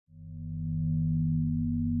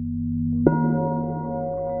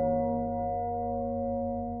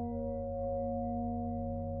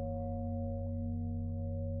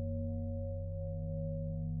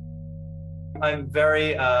I'm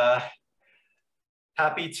very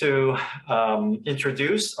happy to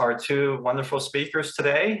introduce our two wonderful speakers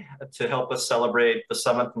today to help us celebrate the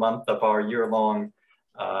 7th month of our year-long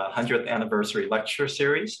 100th anniversary lecture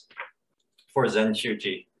series for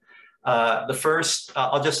Zenshuji. The first,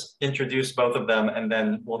 I'll just introduce both of them and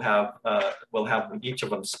then we'll have each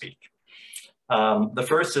of them speak. The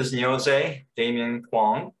first is Nyoze Damien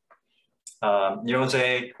Kwong.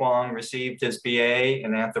 Nyoze Kwong received his BA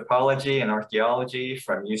in anthropology and archaeology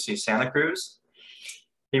from UC Santa Cruz.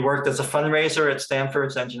 He worked as a fundraiser at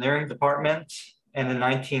Stanford's engineering department, and in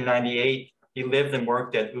 1998, he lived and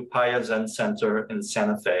worked at Zen Center in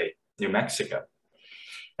Santa Fe, New Mexico,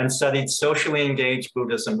 and studied socially engaged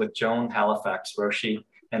Buddhism with Joan Halifax Roshi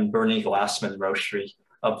and Bernie Glassman Roshi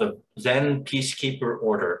of the Zen Peacekeeper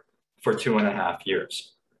Order for 2.5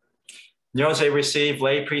 years. Nyoze received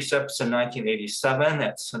lay precepts in 1987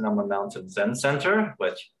 at Sonoma Mountain Zen Center,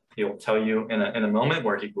 which he'll tell you in a moment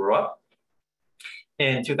where he grew up.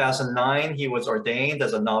 In 2009, he was ordained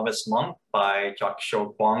as a novice monk by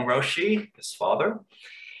Jaksho Kwong Roshi, his father.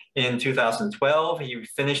 In 2012, he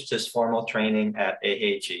finished his formal training at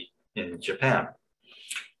AAG in Japan.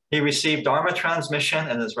 He received Dharma transmission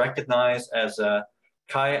and is recognized as a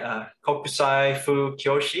Kokusai Fu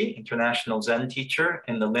Kyoshi, international Zen teacher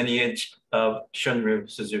in the lineage of Shunryu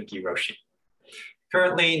Suzuki Roshi.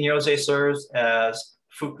 Currently, Nyoze serves as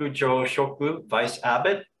Fukujo Shoku Vice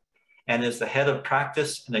Abbot and is the head of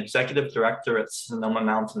practice and executive director at Sonoma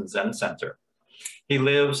Mountain Zen Center. He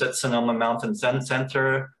lives at Sonoma Mountain Zen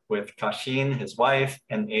Center with Kashin, his wife,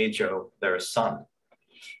 and Eijo, their son.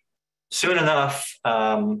 Soon enough,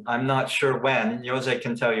 I'm not sure when, Nyoze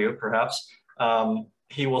can tell you perhaps,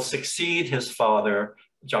 he will succeed his father,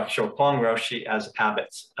 Jaksho Kwong Roshi, as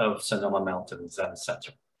abbot of Sonoma Mountain Zen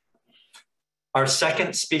Center. Our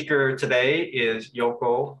second speaker today is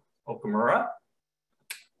Yoko Okumura.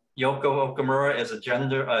 Yoko Okumura is a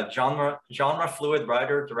genre-fluid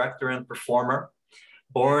writer, director, and performer.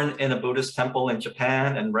 Born in a Buddhist temple in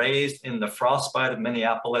Japan and raised in the frostbite of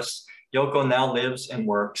Minneapolis, Yoko now lives and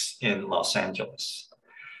works in Los Angeles.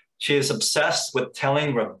 She is obsessed with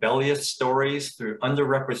telling rebellious stories through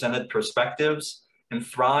underrepresented perspectives and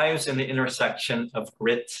thrives in the intersection of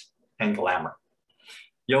grit and glamour.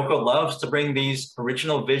 Yoko loves to bring these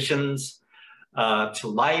original visions to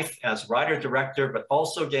life as writer-director, but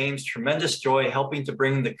also gains tremendous joy helping to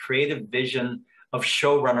bring the creative vision of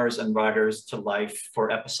showrunners and writers to life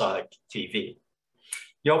for episodic TV.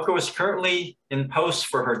 Yoko is currently in post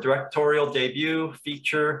for her directorial debut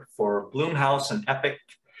feature for Blumhouse and Epic.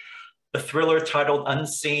 The thriller titled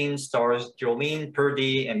Unseen stars Jolene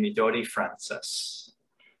Purdy and Midori Francis.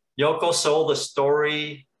 Yoko sold a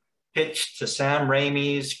story pitched to Sam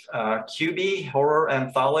Raimi's QB horror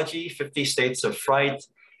anthology, 50 States of Fright,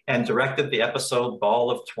 and directed the episode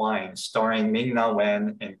Ball of Twine, starring Ming-Na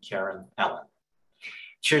Wen and Karen Allen.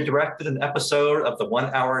 She directed an episode of the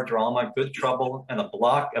 1-hour drama Good Trouble and a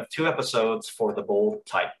block of 2 episodes for The Bold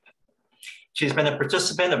Type. She's been a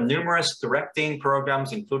participant of numerous directing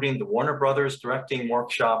programs, including the Warner Brothers Directing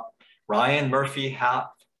Workshop, Ryan Murphy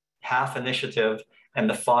Half Initiative, and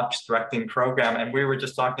the Fox Directing Program. And we were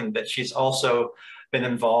just talking that she's also been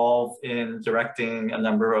involved in directing a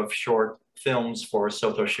number of short films for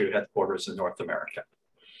Soto headquarters in North America.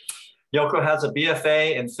 Yoko has a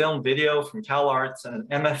BFA in film video from CalArts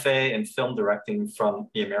and an MFA in film directing from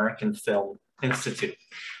the American Film Institute.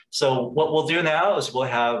 So what we'll do now is we'll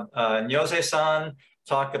have Nyoze-san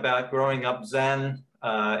talk about growing up Zen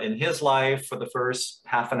in his life for the first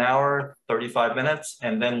half an hour, 35 minutes,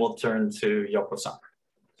 and then we'll turn to Yoko-san.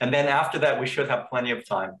 And then after that, we should have plenty of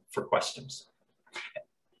time for questions.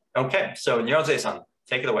 Okay, so Nyoze-san,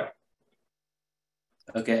 take it away.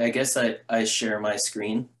 Okay, I guess I share my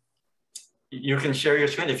screen. You can share your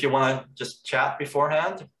screen if you want to just chat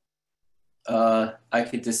beforehand. I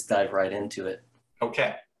could just dive right into it.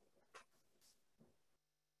 Okay.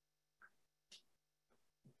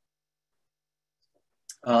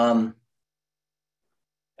 I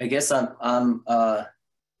guess I'm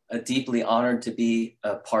deeply honored to be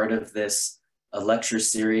a part of this lecture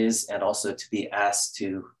series and also to be asked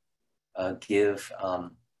to give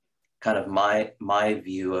kind of my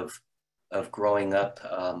view of growing up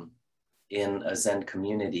in a Zen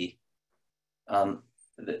community.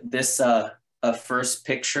 This first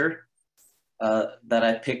picture that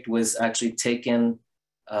I picked was actually taken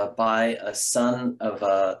by a son of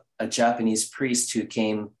a Japanese priest who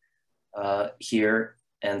came here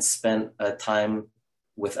and spent time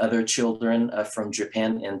with other children from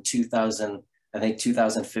Japan in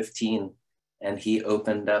 2015. And he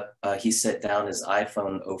opened up, he set down his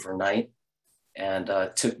iPhone overnight and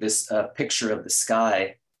took this picture of the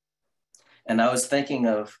sky. And I was thinking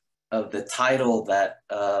of the title that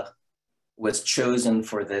was chosen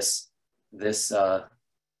for this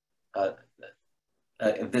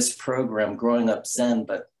program, Growing Up Zen.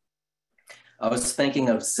 But I was thinking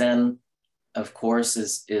of Zen, of course,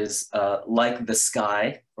 is like the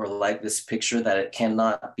sky, or like this picture, that it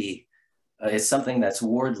cannot be. It's something that's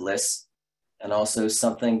wordless, and also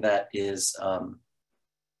something that is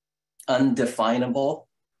undefinable,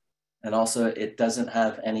 and also it doesn't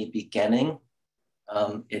have any beginning.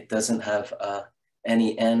 It doesn't have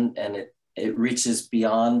any end, and it reaches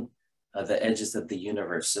beyond the edges of the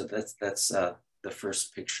universe. So that's the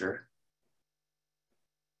first picture.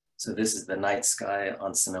 So this is the night sky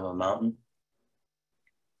on Sonoma Mountain.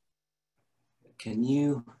 Can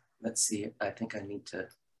you, let's see, I think I need to.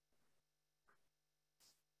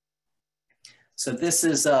 So this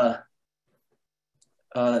is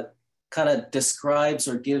kind of describes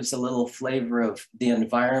or gives a little flavor of the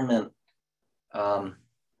environment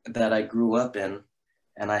that I grew up in.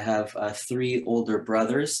 And I have 3 older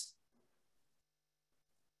brothers.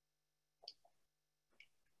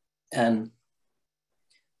 And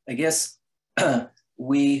I guess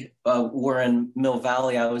we were in Mill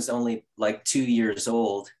Valley. I was only like 2 years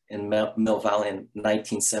old in Mill Valley in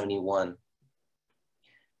 1971.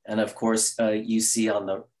 And of course, you see on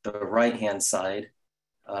the right-hand side,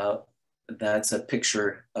 that's a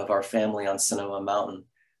picture of our family on Sonoma Mountain.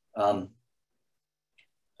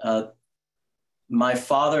 My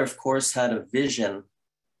father, of course, had a vision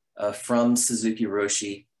from Suzuki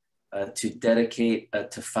Roshi to dedicate,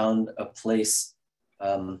 to found a place,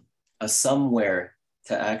 somewhere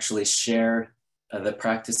to actually share the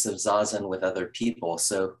practice of Zazen with other people.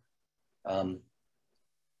 So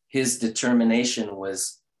his determination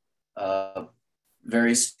was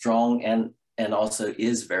very strong, and also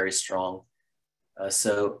is very strong.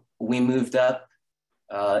 So we moved up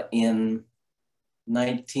in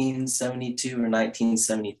 1972 or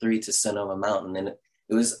 1973 to Sonoma Mountain. And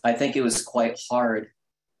it was, I think it was quite hard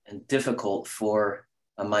and difficult for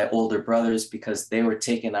my older brothers, because they were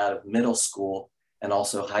taken out of middle school and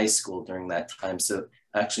also high school during that time. So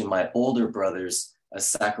actually my older brothers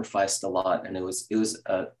sacrificed a lot, and it was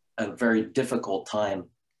a very difficult time.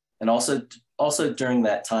 And also during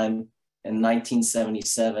that time in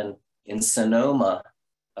 1977 in Sonoma,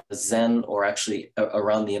 Zen, or actually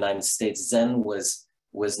around the United States, Zen was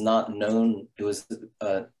not known. It was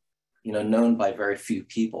known by very few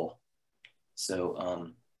people.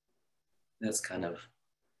 So that's kind of.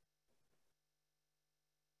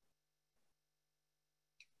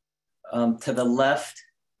 To the left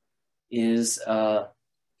is,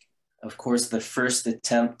 of course, the first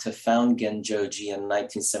attempt to found Zenshuji in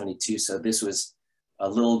 1972. So this was a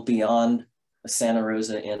little beyond Santa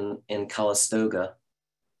Rosa in Calistoga.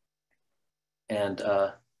 And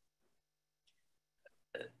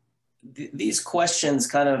these questions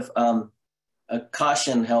kind of,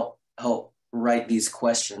 Caution help write these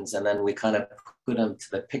questions, and then we kind of put them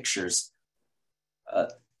to the pictures.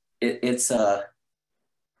 It's a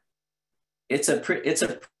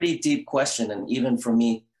pretty deep question, and even for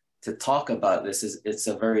me to talk about this, it's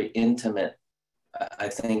a very intimate, I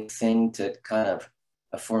think, thing to kind of,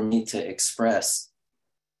 for me to express.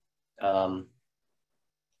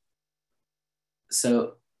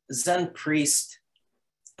 So Zen priest,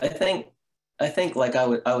 I think like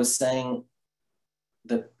I was saying,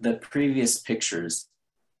 the previous pictures,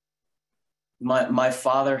 my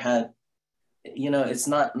father had, it's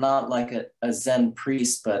not like a Zen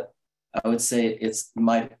priest, but I would say it's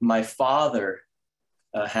my father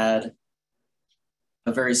had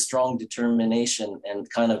a very strong determination and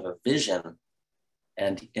kind of a vision,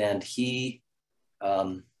 and he,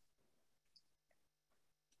 I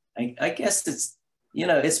guess it's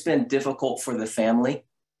been difficult for the family,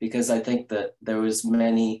 because I think that there was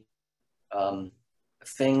many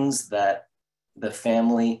things that the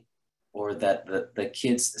family, or that the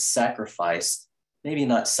kids sacrificed, maybe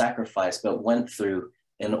not sacrificed, but went through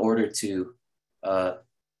in order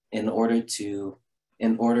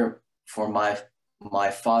for my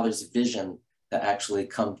father's vision to actually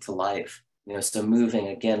come to life. So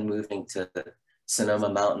moving to Sonoma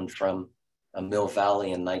Mountain from Mill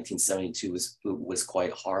Valley in 1972 was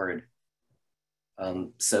quite hard.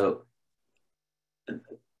 So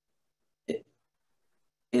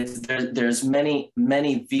there's many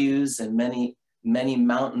views and many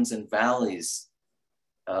mountains and valleys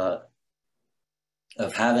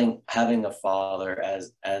of having a father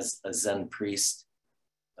as a Zen priest.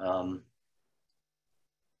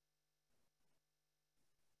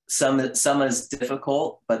 Some is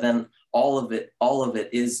difficult, but then all of it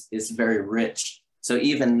is very rich. So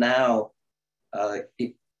even now,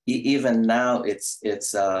 even now, it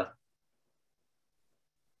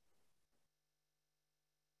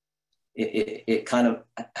kind of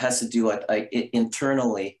has to do with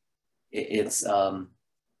internally. It's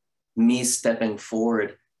me stepping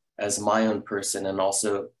forward as my own person, and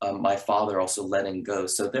also my father also letting go.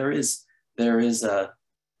 So there is an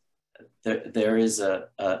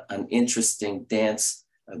interesting dance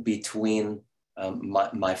between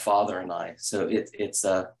my father and I. So it's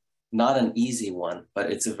not an easy one,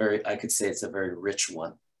 but I could say it's a very rich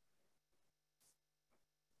one.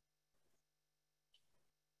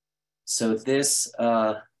 So this,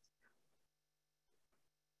 the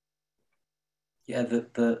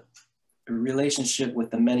relationship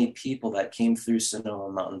with the many people that came through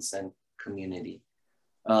Sonoma Mountain Zen community.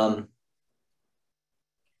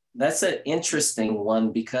 That's an interesting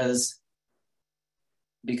one because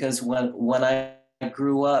when I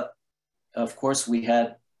grew up, of course we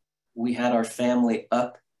had our family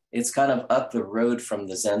up. It's kind of up the road from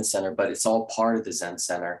the Zen Center, but it's all part of the Zen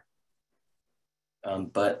Center.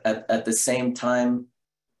 But at the same time,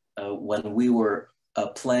 when we were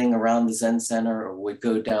playing around the Zen Center, or would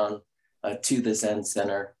go down to the Zen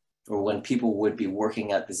Center, or when people would be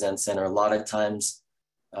working at the Zen Center, a lot of times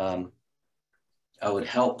I would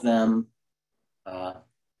help them,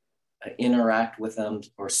 interact with them,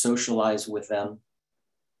 or socialize with them.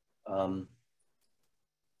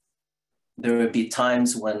 There would be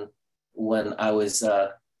times when I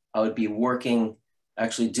would be working,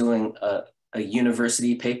 actually doing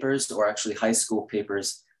university papers, or actually high school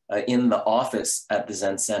papers in the office at the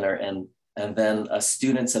Zen Center, and then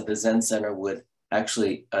students at the Zen Center would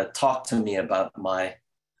actually talk to me about my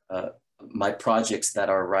projects that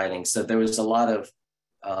are writing. So there was a lot of,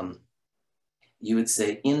 you would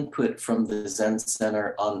say, input from the Zen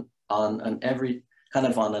Center on an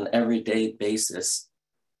everyday basis.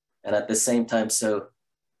 And at the same time, so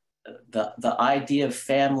the idea of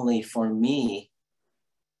family for me,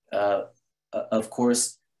 of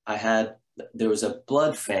course, there was a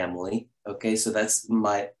blood family. Okay, so that's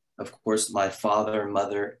of course, my father,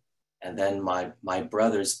 mother, and then my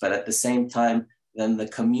brothers. But at the same time, then the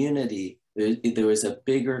community, there was a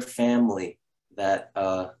bigger family that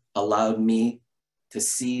allowed me to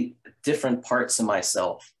see different parts of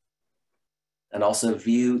myself, and also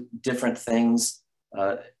view different things,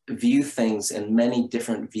 view things in many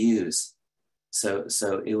different views. So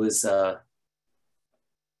it was,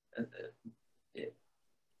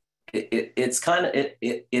 it's kind of,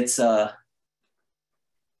 it's so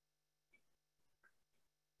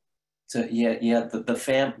yeah,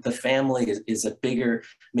 the family is a bigger,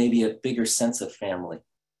 maybe a bigger sense of family.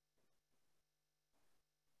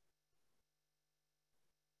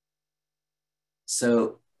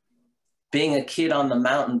 So being a kid on the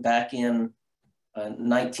mountain back in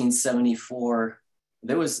 1974,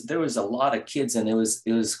 there was a lot of kids, and it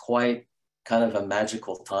was quite kind of a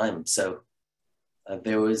magical time. So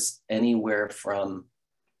there was anywhere from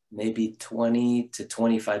maybe 20 to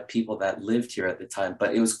 25 people that lived here at the time,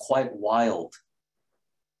 but it was quite wild.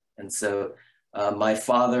 And so my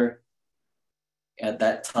father at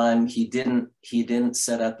that time, he didn't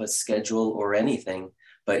set up a schedule or anything,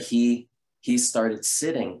 but he started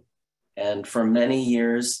sitting. And for many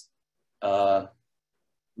years,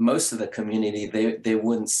 most of the community, they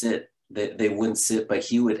wouldn't sit, they wouldn't sit, but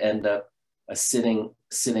he would end up sitting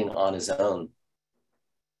on his own.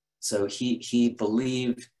 So he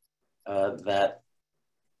believed that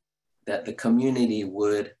the community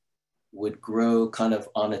would grow kind of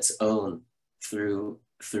on its own through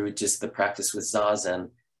just the practice with Zazen.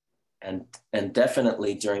 And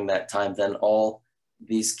definitely during that time, then all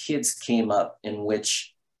these kids came up, in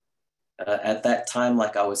which at that time,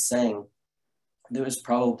 like I was saying, there was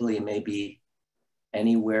probably maybe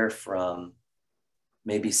anywhere from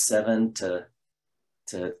maybe 7 to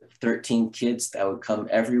 13 kids that would come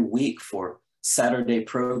every week for Saturday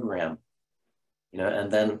program,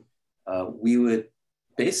 and then we would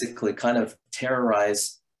basically kind of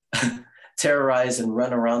terrorize and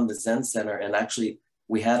run around the Zen Center. And actually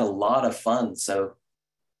we had a lot of fun. So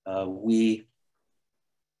we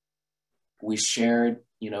shared,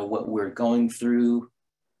 what we're going through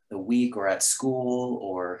the week, or at school,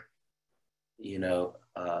 or,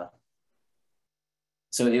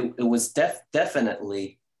 so it was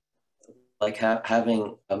definitely like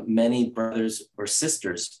having many brothers and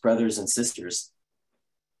sisters.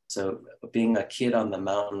 So being a kid on the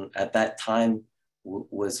mountain at that time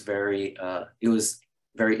was very, it was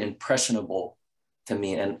very impressionable to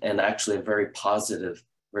me, and actually a very positive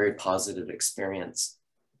experience.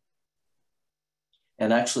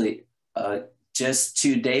 And actually, just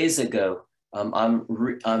 2 days ago,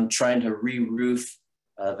 I'm trying to re-roof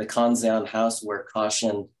the Kanzeon house where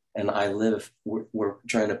Kashin and I live. We're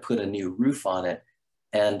trying to put a new roof on it.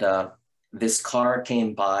 And this car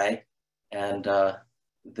came by, and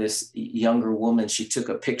this younger woman, she took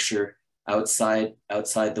a picture outside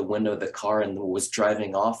the window of the car and was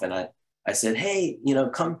driving off. And I said, hey,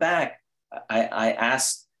 come back. I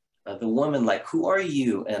asked the woman, like, who are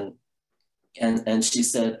you? And she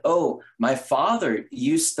said, oh, my father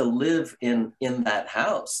used to live in that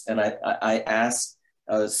house. And I asked,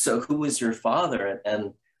 so who is your father?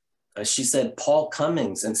 And she said, Paul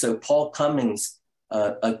Cummings. And so Paul Cummings,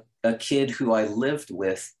 a kid who I lived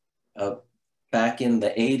with back in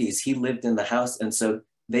the 80s, he lived in the house. And so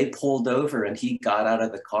they pulled over and he got out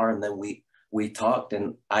of the car, and then we talked.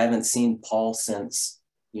 And I haven't seen Paul since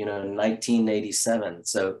 1987.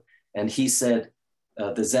 So, and he said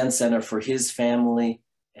the Zen Center for his family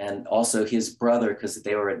and also his brother, because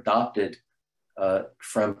they were adopted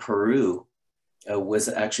from Peru, was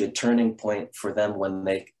actually a turning point for them when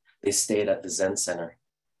they stayed at the Zen Center.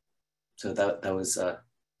 So that was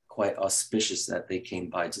quite auspicious that they came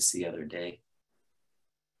by just the other day.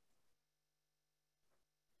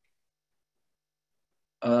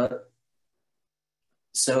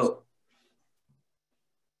 So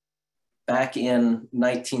back in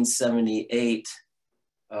 1978,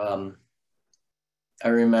 I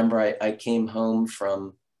remember I came home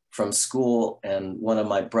from school, and one of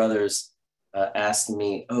my brothers asked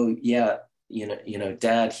me, oh yeah,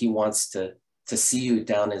 Dad, he wants to see you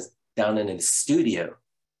down in his studio.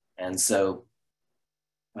 And so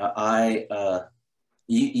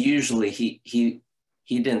usually he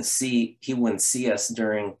wouldn't see us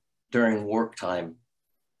during work time.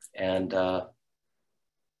 And I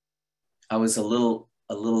was a little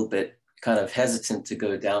bit kind of hesitant to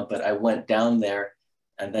go down, but I went down there,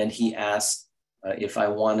 and then he asked if I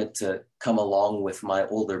wanted to come along with my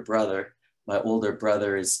older brother. My older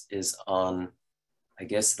brother is on, I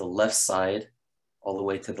guess, the left side, all the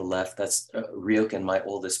way to the left. That's Ryokan, my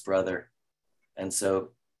oldest brother. And so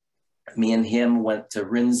me and him went to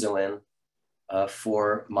Rinzoin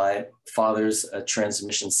for my father's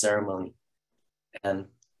transmission ceremony. And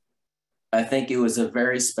I think it was a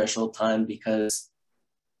very special time because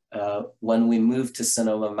when we moved to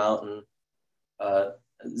Sonoma Mountain,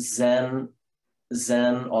 Zen,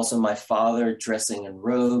 also my father dressing in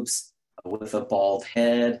robes with a bald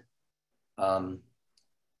head.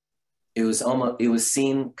 It was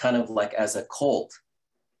seen kind of like as a cult.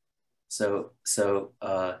 So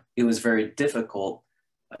it was very difficult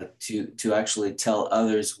to actually tell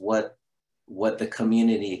others what the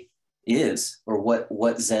community is, or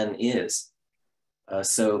what Zen is.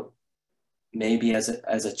 So maybe as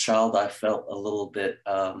a child, I felt a little bit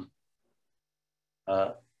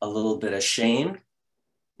ashamed,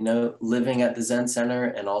 living at the Zen Center,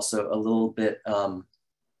 and also a little bit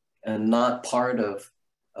and not part of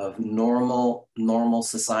normal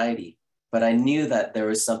society. But I knew that there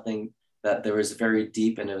was something that there was very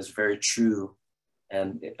deep, and it was very true,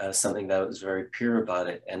 and something that was very pure about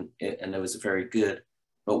it, and it was very good.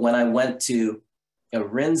 But when I went to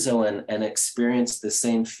Rinzoin and experienced the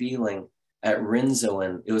same feeling at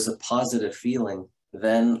Rinzoin, it was a positive feeling.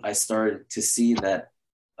 Then I started to see that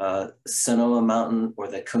Sonoma Mountain, or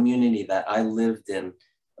the community that I lived in,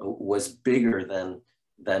 was bigger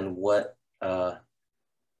than what I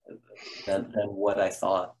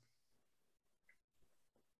thought.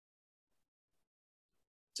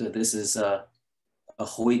 So this is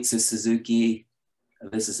Hoitsu Suzuki.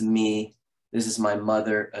 This is me. This is my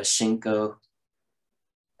mother, Shinko.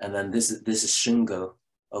 And then this is Shungo,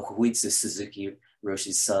 Hoitsu Suzuki,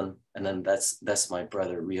 Roshi's son. And then that's my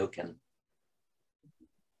brother, Ryokan.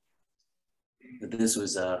 But this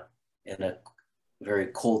was in a very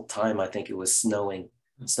cold time. I think it was snowing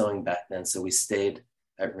back then. So we stayed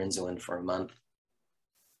at Rinzoin for a month.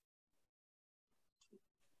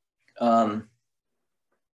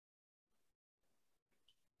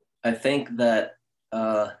 I think that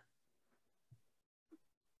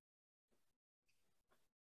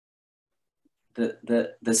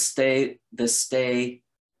the stay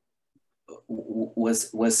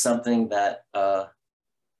was something that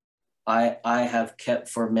I have kept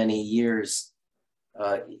for many years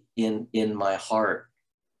in my heart,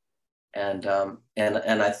 and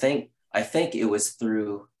I think it was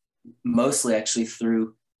mostly actually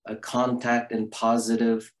through a contact and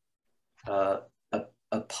positive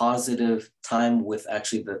a positive time with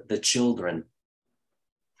actually the children.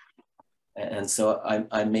 And so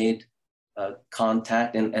I made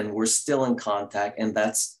contact, and we're still in contact, and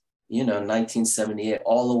that's 1978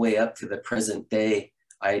 all the way up to the present day.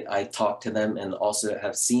 I talked to them and also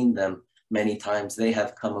have seen them many times. They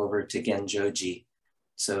have come over to Zenshuji.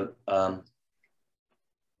 So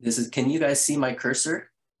this is, can you guys see my cursor?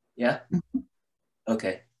 Yeah?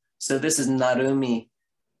 Okay. So this is Narumi,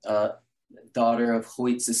 daughter of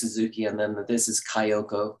Hoitsu Suzuki, and then this is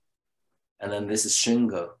Kayoko, and then this is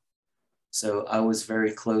Shingo. So I was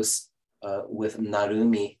very close with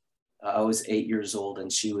Narumi. I was 8 years old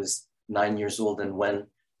and she was 9 years old. And when,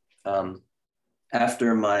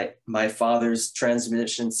 after my father's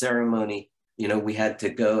transmission ceremony, you know, we had to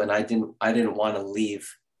go, and I didn't want to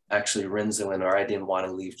leave actually Rinzōen, or I didn't want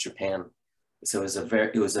to leave Japan. So it was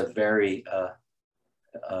a very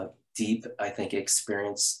deep, I think,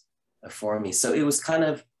 experience for me. So it was kind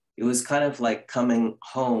of like coming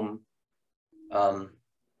home,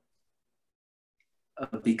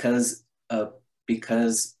 because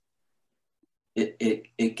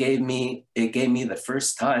it gave me the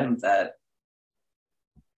first time that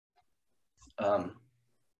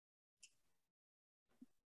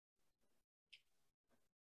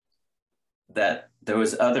that there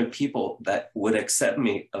was other people that would accept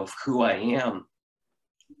me of who I am.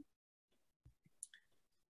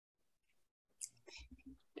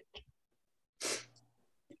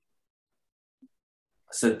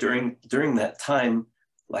 So during that time,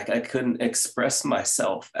 like I couldn't express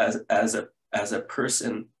myself as a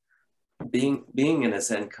person being in a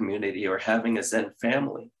Zen community or having a Zen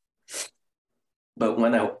family. But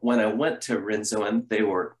when I went to Rinzōen,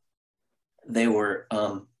 there were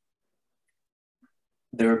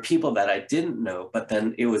people that I didn't know, but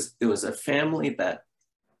then it was a family that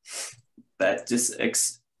just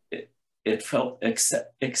it felt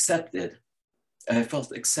accepted. I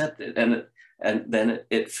felt accepted, and then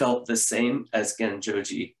it felt the same as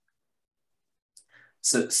Zenshuji.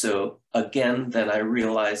 So again, then I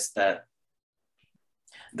realized that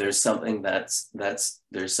there's something that's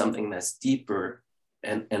deeper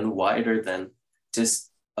and wider than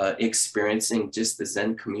just experiencing just the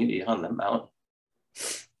Zen community on the mountain.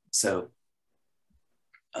 So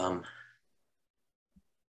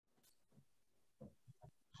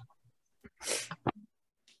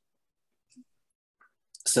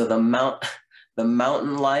so the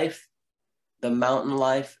mountain life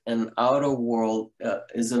and outer world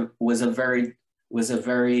was a very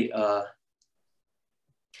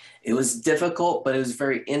it was difficult, but it was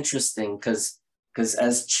very interesting because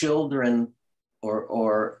as children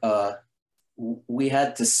we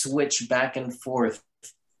had to switch back and forth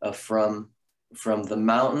from the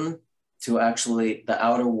mountain to actually the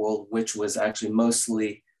outer world, which was actually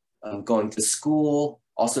mostly going to school,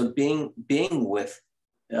 also being with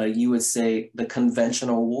you would say the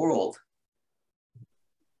conventional world.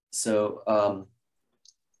 So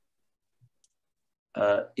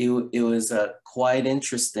it was quite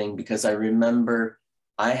interesting because I remember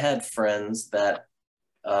I had friends that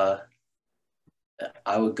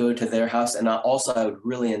I would go to their house, and I would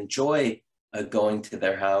really enjoy going to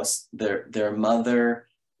their house. Their mother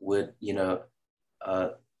would, you know,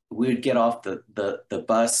 we would get off the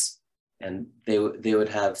bus, and they would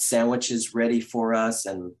have sandwiches ready for us,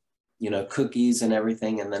 and you know, cookies and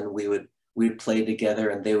everything, and then we'd play together.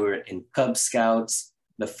 And they were in Cub Scouts.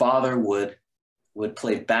 The father would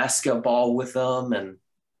play basketball with them,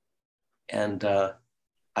 and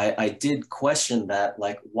I did question that,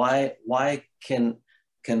 like, why can't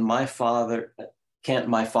my father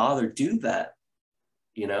do that,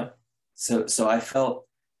 you know? So I felt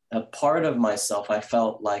a part of myself. I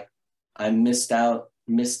felt like I missed out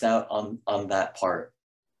on that part.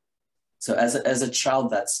 So as a child,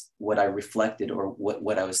 that's what I reflected, or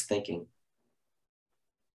what I was thinking.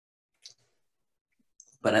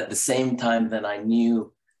 But at the same time, then I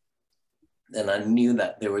knew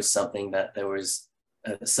that there was something that was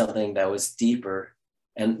deeper.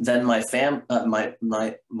 And then my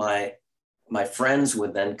friends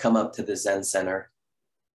would then come up to the Zen Center,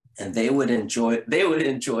 and they would enjoy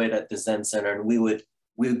it at the Zen Center. And we would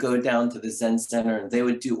go down to the Zen Center, and they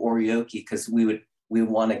would do oryoki because we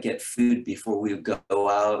want to get food before we would go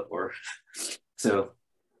out, or so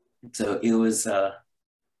it was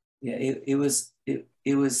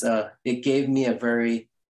it gave me a very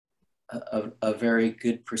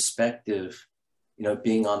good perspective, you know,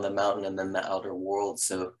 being on the mountain and then the outer world.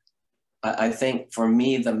 So I think for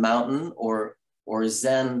me, the mountain or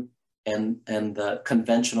Zen and the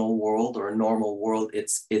conventional world or normal world,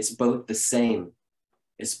 it's both the same.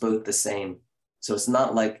 It's both the same. So it's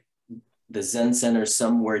not like the Zen Center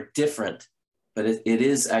somewhere different, but it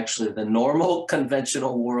is actually the normal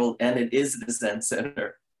conventional world, and it is the Zen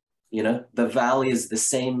Center. You know, the valley is the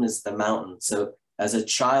same as the mountain. So as a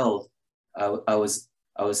child, I was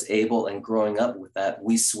I was able, and growing up with that,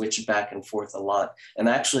 we switched back and forth a lot. And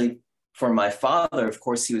actually, for my father, of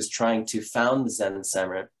course, he was trying to found the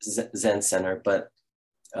Zen Center, but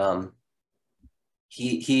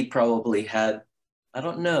he probably had, I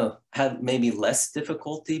don't know, had maybe less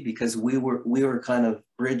difficulty because we were kind of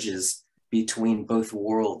bridges between both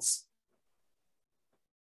worlds.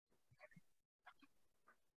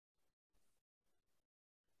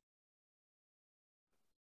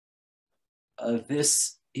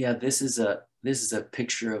 This is a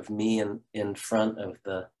picture of me in front of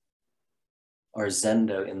our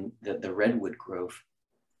zendo in the redwood grove,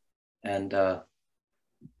 and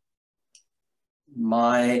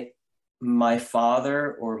my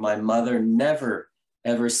father or my mother never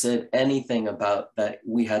ever said anything about that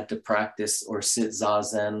we had to practice or sit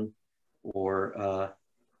zazen or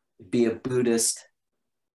be a Buddhist.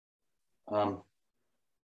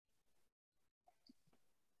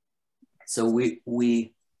 So we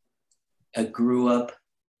grew up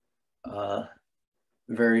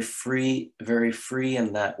very free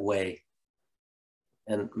in that way.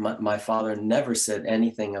 And my father never said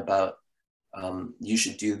anything about you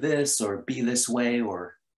should do this or be this way,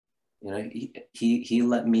 or, you know, he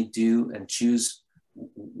let me do and choose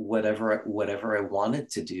whatever I wanted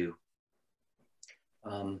to do.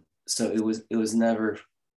 So it was never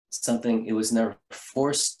something, it was never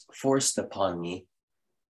forced upon me.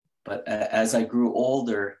 But as I grew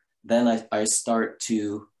older, then I start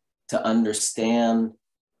to understand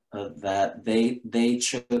that they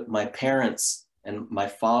chose, my parents and my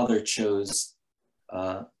father chose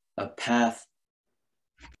a path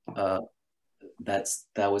that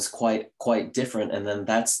was quite different, and then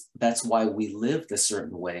that's why we lived a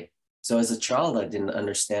certain way. So as a child, I didn't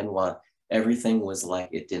understand why everything was like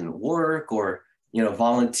it didn't work, or, you know,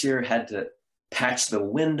 volunteer had to patch the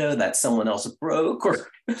window that someone else broke, or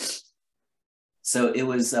so it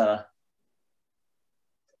was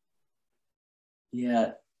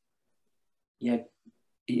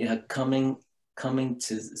coming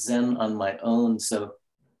to Zen on my own. So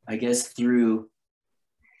I guess through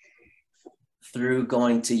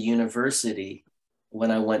going to university,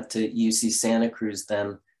 when I went to UC Santa Cruz,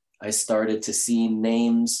 then I started to see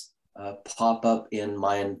names pop up in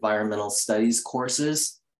my environmental studies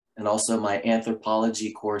courses and also my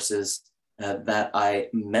anthropology courses that I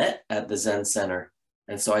met at the Zen Center.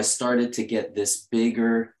 And so I started to get this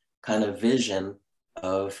bigger kind of vision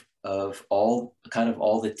of all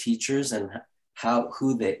the teachers and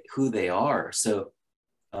who they are. So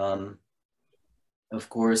of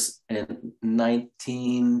course, in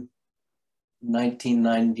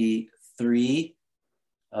 1993,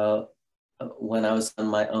 when I was on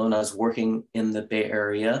my own, I was working in the Bay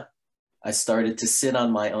Area. I started to sit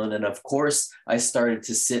on my own. And of course, I started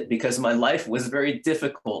to sit because my life was very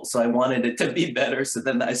difficult. So I wanted it to be better. So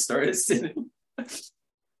then I started sitting.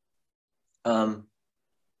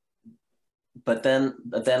 But then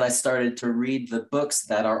I started to read the books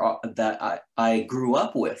that I grew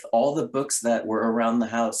up with, all the books that were around the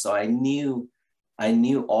house. So I knew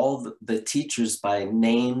all the teachers by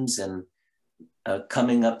names, and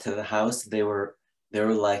coming up to the house, they were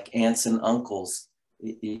like aunts and uncles,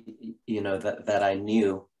 you know, that I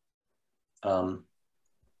knew. And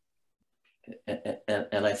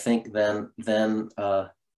I think then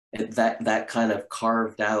that kind of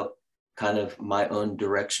carved out kind of my own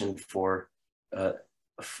direction for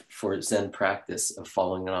Zen practice, of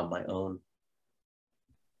following it on my own.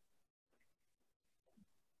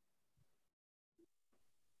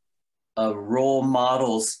 Role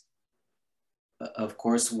models, of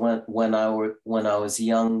course, when I was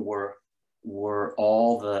young, were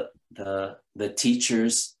all the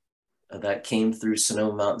teachers that came through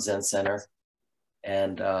Sonoma Mountain Zen Center,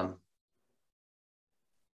 and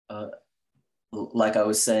like I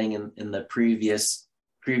was saying in the previous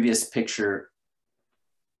picture,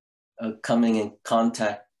 coming in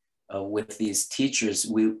contact with these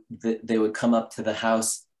teachers, they would come up to the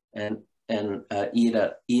house and eat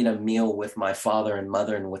a meal with my father and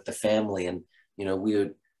mother and with the family, and, you know, we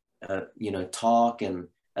would talk, and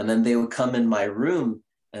then they would come in my room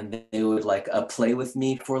and they would like play with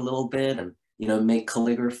me for a little bit, and, you know, make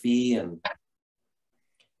calligraphy,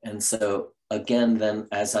 and so again, then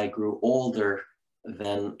as I grew older,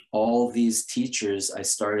 then all these teachers, I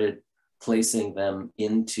started placing them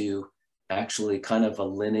into actually kind of a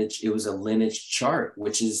lineage. It was a lineage chart,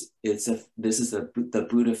 which is, this is the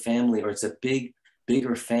Buddha family, or it's a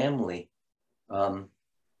bigger family. Nyoze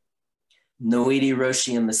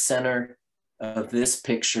Roshi in the center of this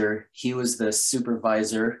picture, he was the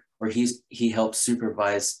supervisor, or he helped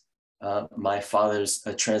supervise my father's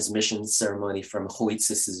transmission ceremony from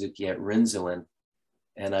Hoitsu Suzuki at Rinzuen.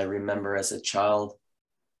 And I remember as a child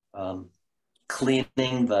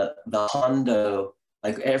cleaning the hondo,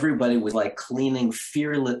 like everybody was like cleaning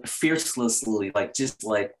fiercelessly, like just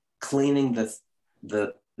like cleaning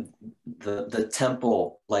the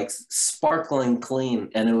temple, like sparkling clean.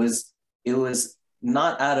 And it was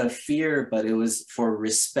not out of fear, but it was for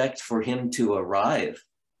respect for him to arrive.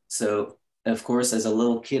 So of course, as a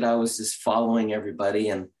little kid, I was just following everybody.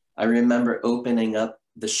 And I remember opening up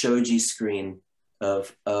the shoji screen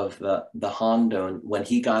of the Hondo. And when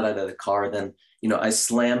he got out of the car, then, you know, I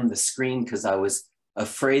slammed the screen because I was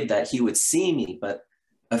afraid that he would see me, but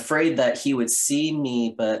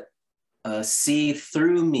see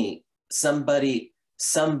through me. Somebody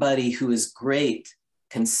who is great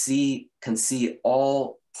can see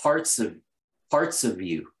all parts of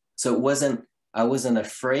you. So I wasn't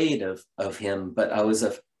afraid of him, but I was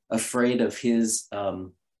afraid of his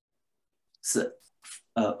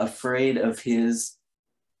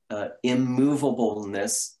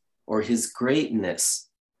immovableness or his greatness,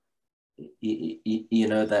 you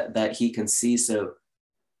know, that he can see. So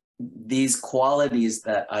these qualities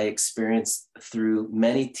that I experienced through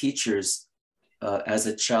many teachers as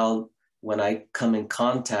a child, when I come in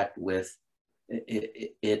contact with,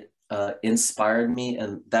 it inspired me,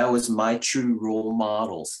 and that was my true role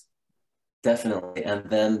models, definitely. And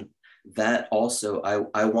then that also,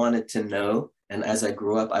 I wanted to know, and as I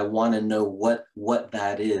grew up, I want to know what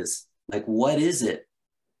that is. Like, what is it?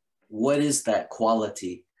 What is that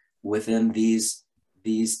quality within these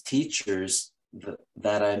teachers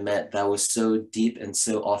that I met that was so deep and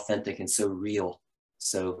so authentic and so real?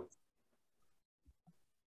 So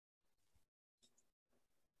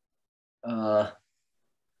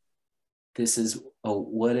this is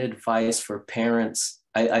what advice for parents.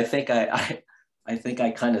 I think I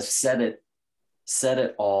kind of said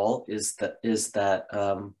it all, is that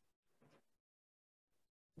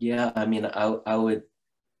yeah, I mean, I would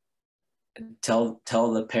tell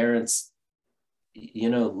the parents, you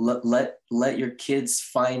know, let your kids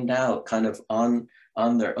find out kind of on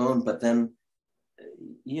their own. But then,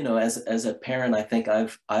 you know, as a parent, I think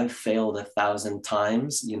I've failed 1,000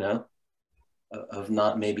 times, you know, of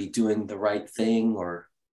not maybe doing the right thing, or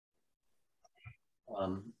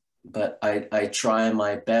but I try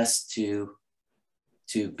my best to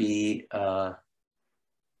be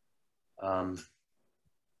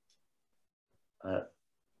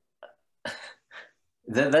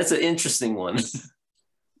that's an interesting one.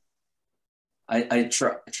 I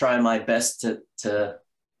try my best to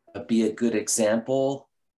be a good example,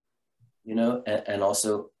 you know, and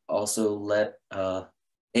also let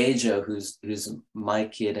Ajo, who's my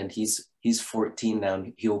kid, and he's 14 now,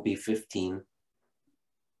 and he'll be 15.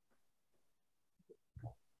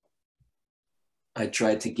 I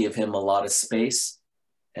tried to give him a lot of space,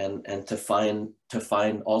 and to find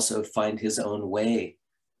his own way.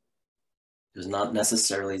 It was not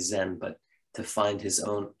necessarily Zen, but to find his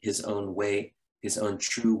own way, his own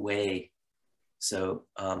true way. So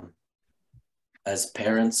as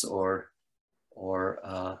parents, or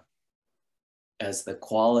as the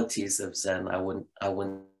qualities of Zen, I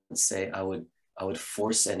wouldn't say I would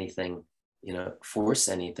force anything, you know,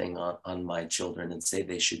 on my children and say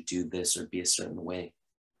they should do this or be a certain way.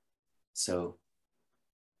 So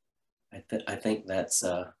I think that's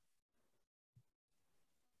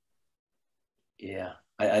yeah,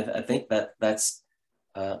 I think that's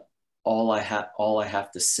all I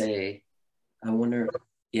have to say. I wonder,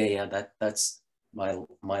 yeah, that's my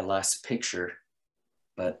last picture,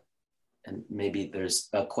 but, and maybe there's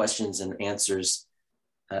questions and answers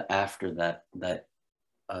after that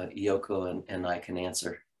Yoko and I can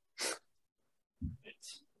answer.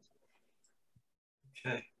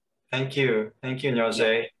 Okay, thank you,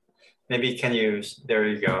 Nyoze. Maybe there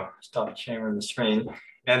you go, stop sharing the screen.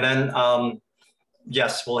 And then,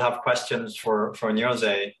 yes, we'll have questions for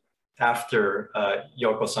Nyoze after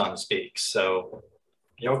Yoko-san speaks. So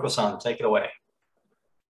Yoko-san, take it away.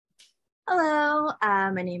 Hello,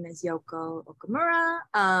 my name is Yoko Okumura.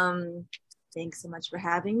 Thanks so much for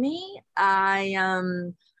having me.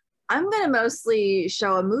 I'm gonna mostly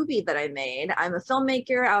show a movie that I made. I'm a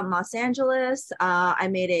filmmaker out in Los Angeles. I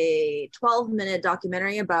made a 12-minute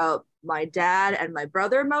documentary about my dad and my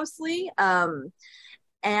brother mostly. And,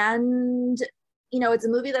 you know, it's a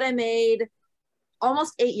movie that I made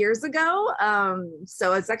almost 8 years ago.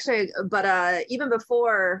 So it's actually, but even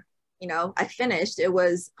before, you know, I finished, it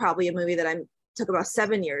was probably a movie that took about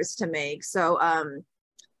 7 years to make. So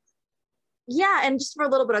yeah, and just for a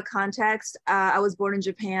little bit of context, I was born in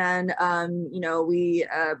Japan. You know, the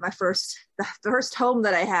first home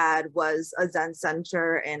that I had was a Zen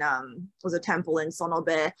Center, and was a temple in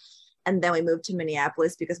Sonobe. And then we moved to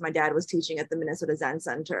Minneapolis because my dad was teaching at the Minnesota Zen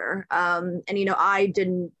Center. And, you know, I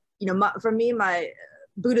didn't, you know, for me, my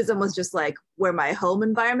Buddhism was just like where my home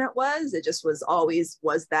environment was. It just was always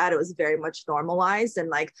was that. It was very much normalized. And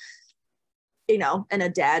like, you know, and a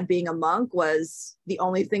dad being a monk was the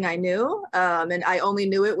only thing I knew. And I only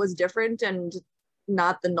knew it was different and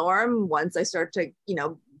not the norm once I start to, you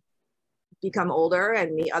know, become older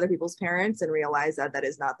and meet other people's parents and realize that that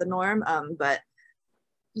is not the norm. But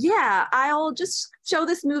yeah, I'll just show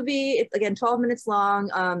this movie. It's again 12 minutes long.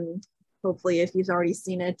 Hopefully, if you've already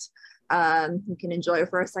seen it, you can enjoy it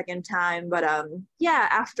for a second time. But yeah,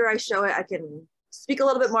 after I show it, I can speak a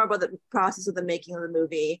little bit more about the process of the making of the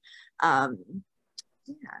movie. Yeah,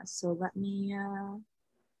 so let me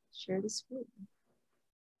share the screen.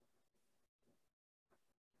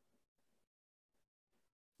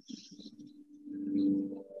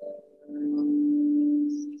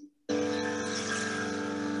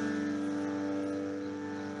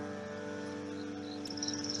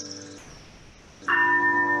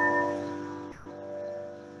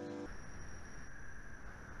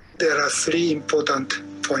 There are three important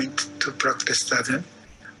points to practice Zazen.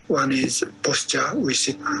 One is posture, we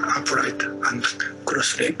sit upright and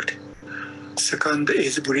cross-legged. Second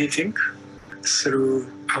is breathing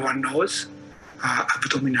through our nose,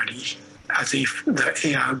 abdominally, as if the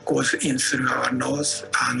air goes in through our nose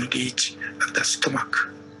and reach the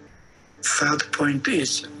stomach. Third point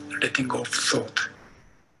is letting go of thought.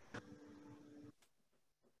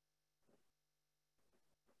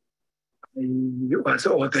 I was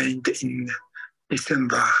ordained in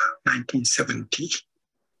December 1970.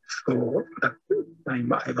 So at the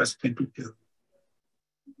time I was 22.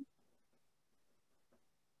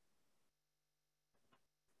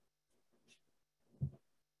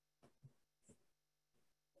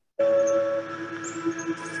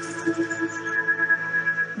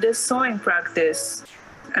 The sewing practice,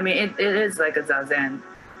 I mean, it is like a zazen.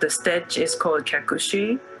 The stitch is called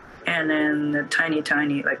kyakushi, and then the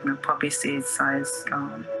tiny, like poppy seed size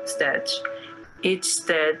stitch. Each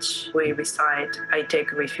stitch we recite, I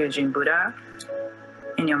take refuge in Buddha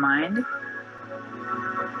in your mind.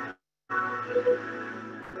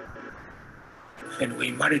 When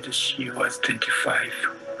we married, she was 25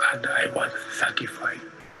 and I was 35.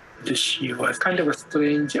 She was kind of a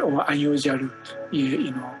strange or unusual,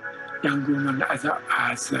 young woman as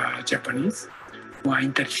a Japanese, more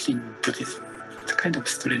interested in Buddhism. It's a kind of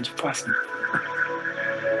strange person.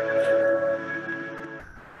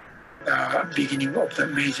 The beginning of the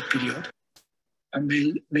Meiji period,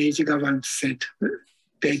 the Meiji government said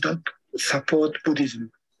they don't support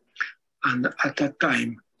Buddhism. And at that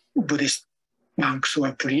time, Buddhist monks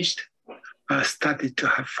or priests started to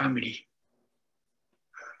have family.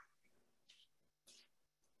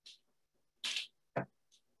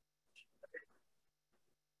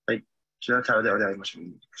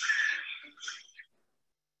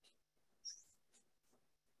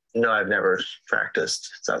 No, I've never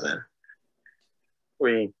practiced Zazen.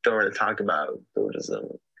 We don't really talk about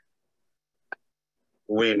Buddhism.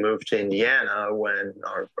 We moved to Indiana when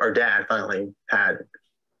our dad finally had,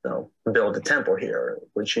 build a temple here,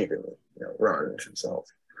 which he could, run himself.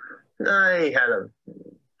 I had a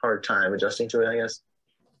hard time adjusting to it, I guess.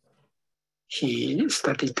 He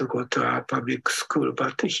started to go to a public school,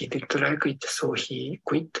 but he didn't like it, so he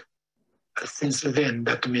quit. Since then,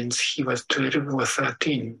 that means he was 12 or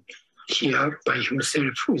 13 here by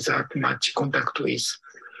himself without much contact with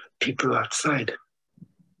people outside.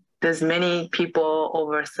 There's many people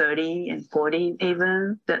over 30 and 40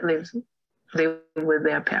 even that live with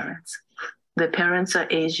their parents. The parents are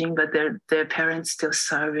aging, but their parents still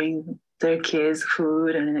serving their kids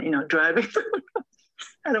food and driving.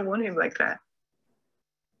 I don't want him like that.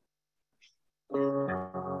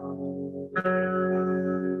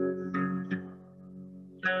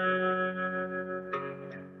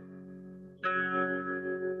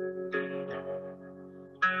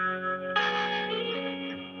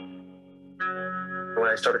 When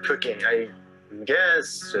I started cooking, I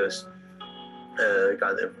guess just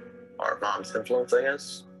got our mom's influence, I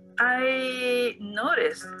guess. I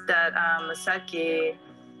noticed that Masaki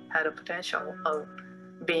had a potential of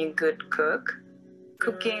being a good cook.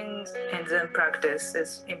 Cooking and Zen practice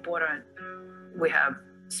is important. We have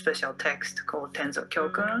special text called Tenzo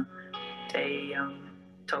Kyokun. They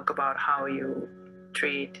talk about how you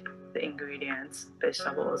treat the ingredients,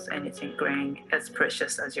 vegetables, anything grain as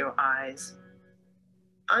precious as your eyes.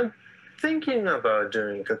 I'm thinking about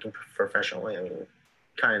doing cooking professionally. I mean,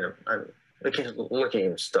 I'm looking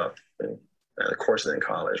at stuff in courses in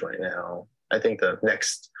college right now. I think the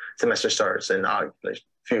next semester starts in a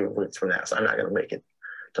few weeks from now, so I'm not going to make it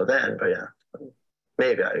till then, but yeah,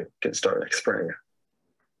 maybe I can start next spring.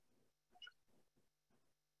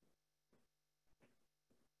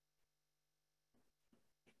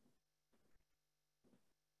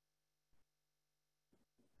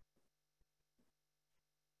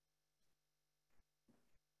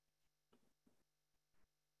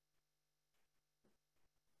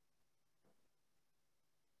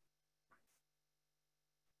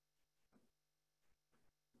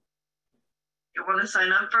 You want to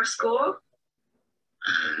sign up for school?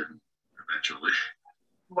 Eventually.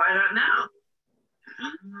 Why not now?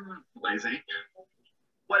 Lazy.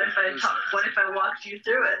 What if I walked you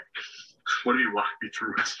through it? What do you walk me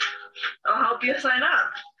through? I'll help you sign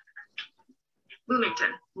up. Bloomington,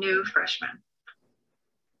 new freshman.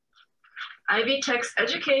 Ivy Tech's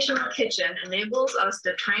educational kitchen enables us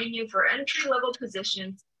to train you for entry-level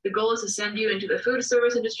positions. The goal is to send you into the food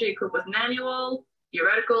service industry equipped with manual,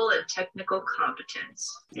 theoretical, and technical competence.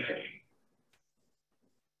 Yay.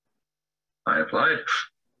 I applied.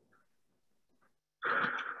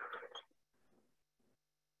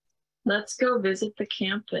 Let's go visit the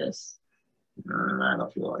campus. I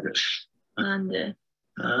don't feel like it. Monday.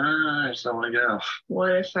 I just don't want to go.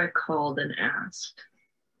 What if I called and asked?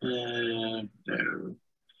 No.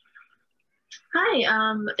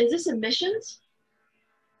 Hi, is this admissions?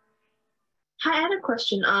 Hi, I had a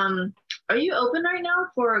question. Are you open right now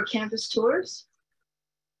for campus tours?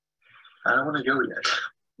 I don't want to go yet.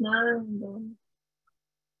 No.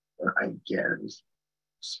 I guess.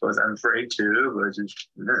 Suppose I'm afraid to, but just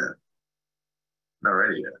not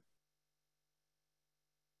ready yet.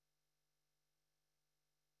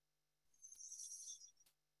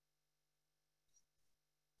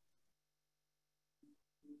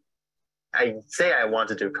 I say I want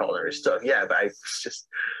to do culinary stuff, yeah, but I just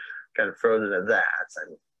kind of frozen at that.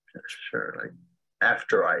 I'm not sure, like,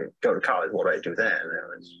 after I go to college, what do I do then?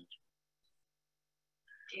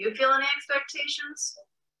 Do you feel any expectations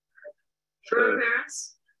from your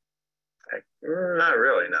parents? Not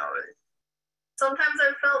really, no. Sometimes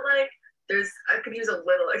I felt like I could use a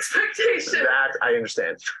little expectation. That I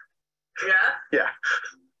understand. Yeah? Yeah.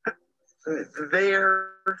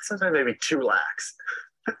 They're sometimes maybe too lax.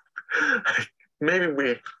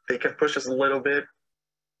 Maybe they can push us a little bit.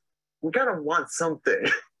 We gotta want something.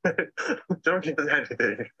 Don't give us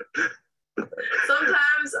anything.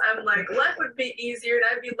 Sometimes I'm like, life would be easier and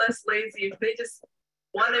I'd be less lazy if they just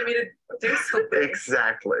wanted me to do something.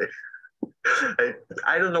 Exactly.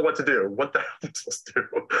 I don't know what to do. What the hell am I supposed to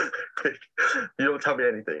do? You don't tell me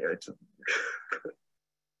anything.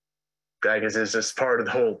 I guess it's just part of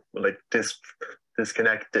the whole, like,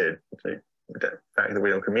 disconnected, like, the fact that we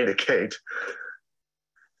don't communicate.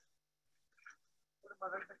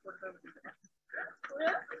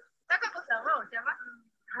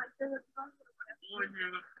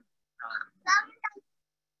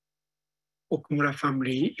 Okumura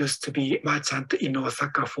family used to be merchant in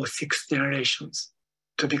Osaka for 6 generations.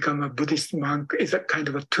 To become a Buddhist monk is a kind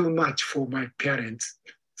of too much for my parents.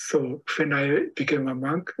 So when I became a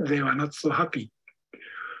monk, they were not so happy.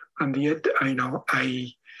 And yet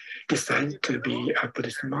I decided to be a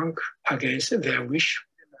Buddhist monk against their wish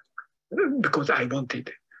because I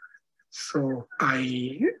wanted. So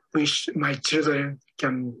I wish my children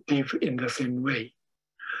can live in the same way.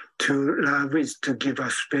 To love is to give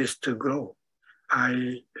us space to grow.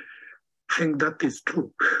 I think that is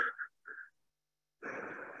true.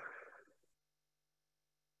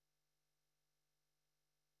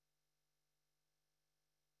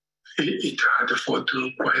 It's hard for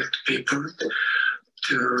two quiet people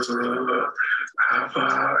to have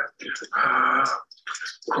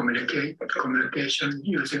communication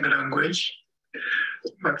using language,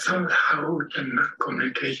 but somehow we can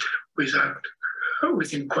communicate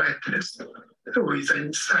within quietness,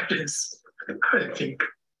 within silence. I think,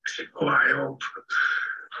 or I hope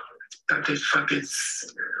that is what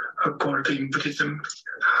is called in Buddhism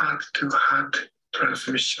heart-to-heart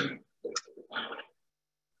transmission.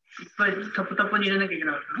 いっぱいタプタプに入れなきゃいけ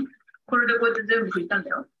なかったの？これでこうやって全部拭いたんだ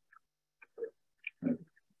よ。拭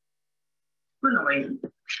くのがいいの？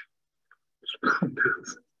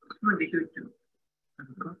なんで拭いてる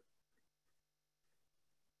の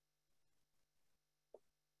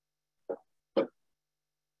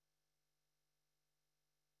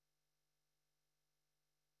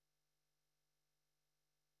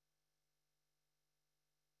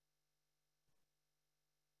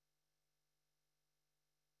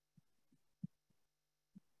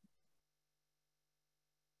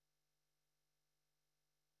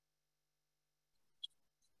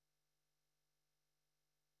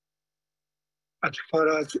？As far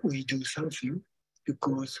as we do something,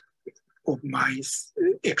 because of my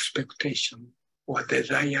expectation or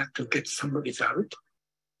desire to get some result,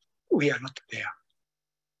 we are not there.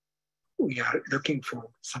 We are looking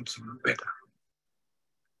for something better.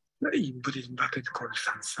 In Buddhism, that is called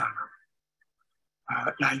samsara,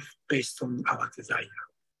 life based on our desire.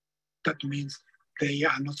 That means they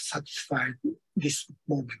are not satisfied this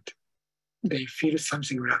moment. They feel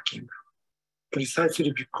something lacking.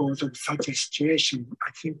 Precisely because of such a situation,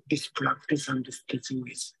 I think this practice and this teaching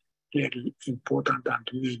is really important and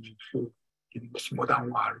meaningful in this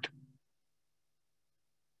modern world.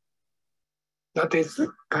 That is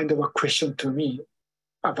kind of a question to me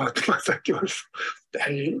about Masaki also.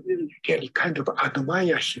 I really kind of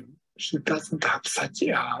admire him. He doesn't have such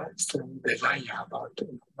a strong desire about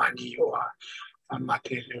money or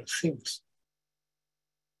material things.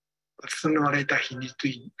 But sooner or later, he needs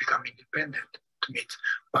to become independent to meet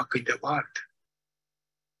work in the world.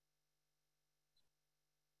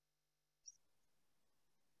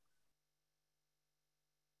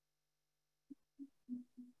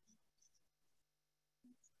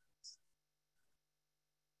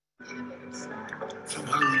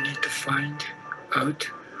 Somehow we need to find out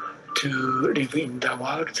to live in the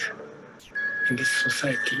world, in this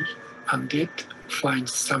society, and yet find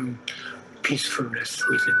some peacefulness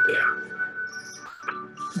within there.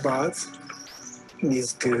 Birds need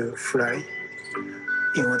to fly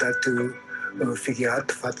in order to figure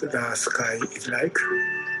out what the sky is like,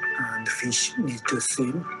 and fish need to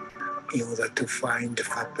swim in order to find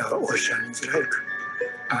what the ocean is like.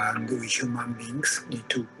 And we human beings need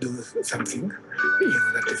to do something in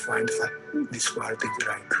order to find what this world is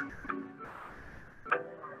like.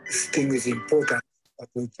 This thing is important, but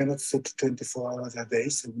we cannot sit 24 hours a day,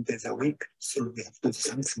 7 days a week, so we have to do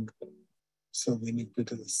something. So we need to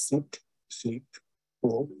do sit, sleep,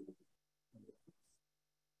 walk.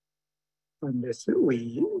 Unless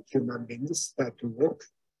we human beings start to work,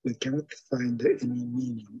 we cannot find any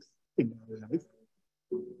meaning in our life.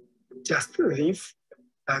 Just live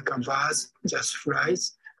like a bird, just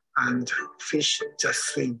flies, and fish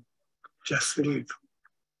just swim, just live.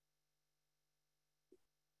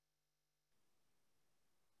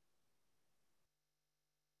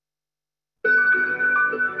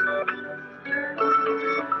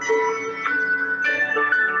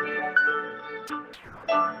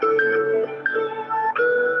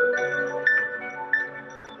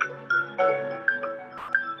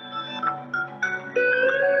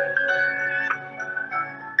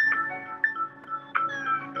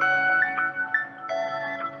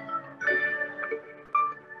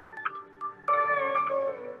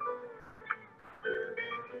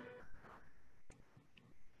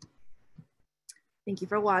 Thank you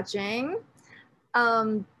for watching.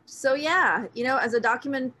 So yeah, you know, as a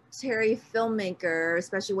documentary filmmaker,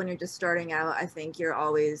 especially when you're just starting out, I think you're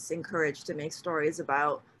always encouraged to make stories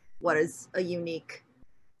about what is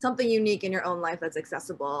something unique in your own life that's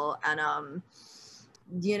accessible. And,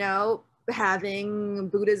 you know, having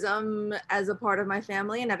Buddhism as a part of my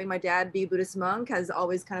family and having my dad be a Buddhist monk has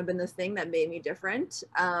always kind of been the thing that made me different.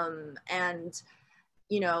 And,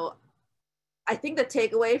 you know, I think the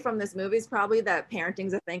takeaway from this movie is probably that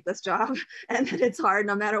parenting's a thankless job and that it's hard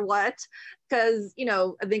no matter what. Because, you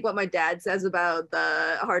know, I think what my dad says about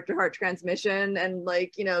the heart-to-heart transmission and,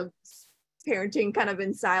 like, you know, parenting kind of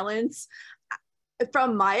in silence,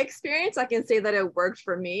 from my experience, I can say that it worked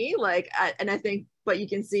for me. Like, and I think, but you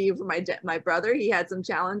can see from my brother, he had some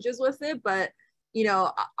challenges with it. But, you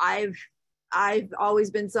know, I've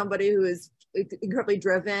always been somebody who is incredibly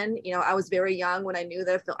driven. You know, I was very young when I knew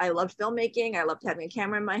that I loved filmmaking. I loved having a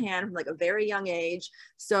camera in my hand from like a very young age.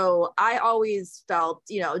 So I always felt,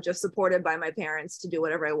 you know, just supported by my parents to do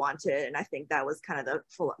whatever I wanted. And I think that was kind of the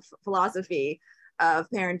philosophy of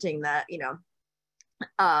parenting that, you know,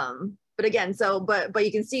 but again, but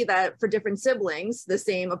you can see that for different siblings, the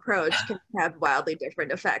same approach can have wildly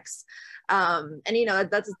different effects. And, you know,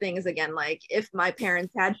 that's the thing is, again, like, if my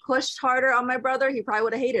parents had pushed harder on my brother, he probably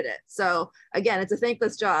would have hated it. So again, it's a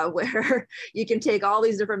thankless job where you can take all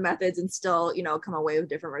these different methods and still, you know, come away with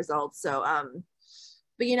different results. So,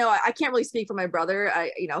 but, you know, I can't really speak for my brother.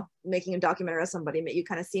 You know, making a documentary of somebody make you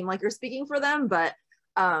kind of seem like you're speaking for them. But,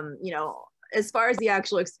 you know, as far as the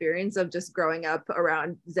actual experience of just growing up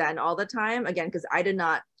around Zen all the time, again, because I did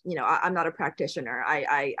not, you know, I'm not a practitioner.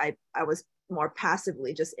 I was more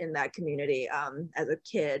passively just in that community as a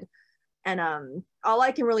kid. And all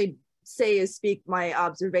I can really say is speak my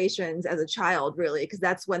observations as a child, really, because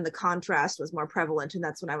that's when the contrast was more prevalent and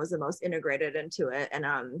that's when I was the most integrated into it. And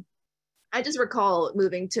I just recall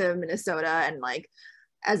moving to Minnesota and, like,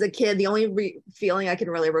 as a kid, the only feeling I can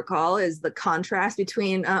really recall is the contrast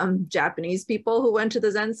between Japanese people who went to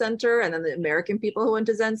the Zen Center and then the American people who went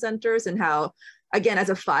to Zen centers, and how, again, as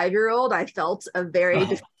a 5-year-old, I felt a very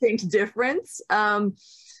distinct difference.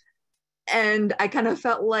 And I kind of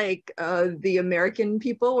felt like the American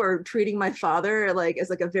people were treating my father like as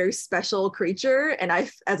like a very special creature, and I,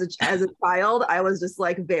 as a child, I was just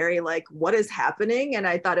like very like, what is happening? And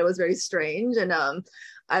I thought it was very strange. And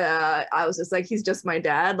I was just like, he's just my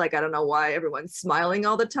dad. Like, I don't know why everyone's smiling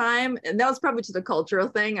all the time. And that was probably just a cultural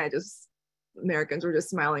thing. Americans were just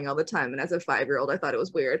smiling all the time. And as a 5-year-old, I thought it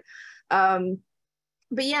was weird.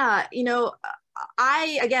 But yeah, you know,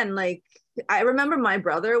 I remember my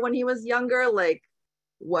brother when he was younger, like,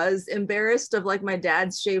 was embarrassed of like my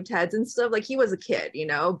dad's shaved heads and stuff. Like, he was a kid, you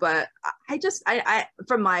know, but I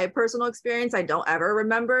from my personal experience, I don't ever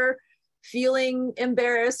remember feeling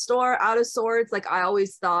embarrassed or out of sorts. Like, I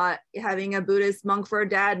always thought having a Buddhist monk for a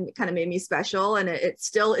dad kind of made me special, and it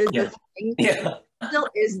still is the thing. Yeah. Still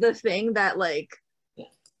is the thing that, like,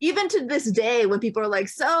 even to this day, when people are like,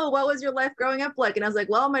 so what was your life growing up like? And I was like,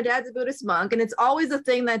 well, my dad's a Buddhist monk. And it's always a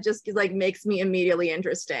thing that just like makes me immediately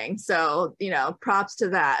interesting. So, you know, props to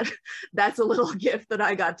that. That's a little gift that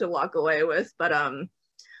I got to walk away with. But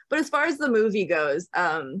as far as the movie goes,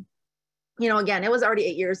 you know, again, it was already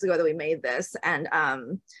 8 years ago that we made this. And,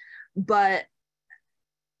 but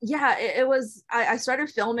yeah, it was, I started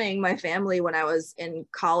filming my family when I was in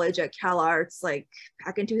college at Cal Arts, like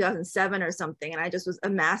back in 2007 or something. And I just was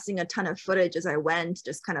amassing a ton of footage as I went,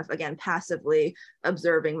 just kind of, again, passively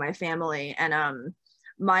observing my family. And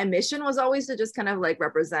my mission was always to just kind of like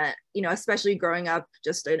represent, you know, especially growing up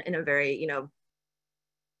just in a very, you know,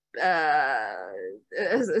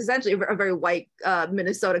 essentially a very white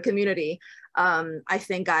Minnesota community. I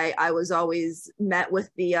think I was always met with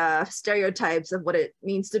the stereotypes of what it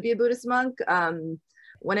means to be a Buddhist monk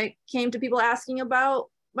when it came to people asking about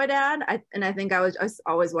my dad. I think I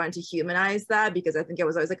always wanted to humanize that, because I think it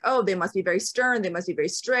was always like, oh, they must be very stern, they must be very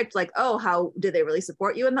strict, like, oh, how did they really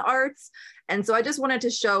support you in the arts? And so I just wanted to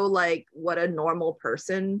show like what a normal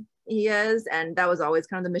person he is, and that was always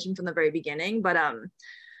kind of the mission from the very beginning. But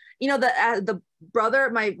you know, the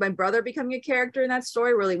brother, my brother becoming a character in that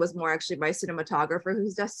story really was more actually my cinematographer who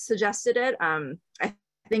just suggested it. I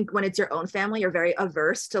think when it's your own family, you're very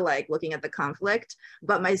averse to like looking at the conflict.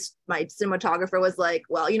 But my cinematographer was like,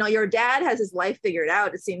 well, you know, your dad has his life figured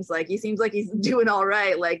out. He seems like he's doing all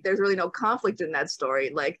right. Like, there's really no conflict in that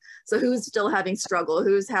story. Like, so who's still having struggle?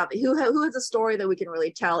 Who has a story that we can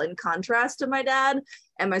really tell in contrast to my dad?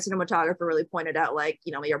 And my cinematographer really pointed out, like,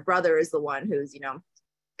 you know, your brother is the one who's, you know,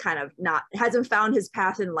 kind of hasn't found his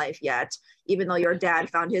path in life yet, even though your dad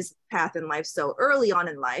found his path in life so early on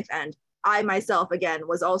in life. And I myself, again,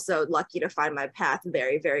 was also lucky to find my path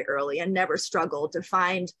very, very early and never struggled to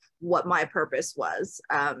find what my purpose was.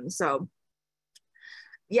 So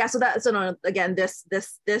yeah, so again, this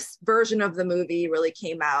version of the movie really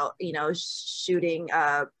came out, you know, shooting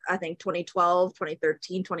I think 2012,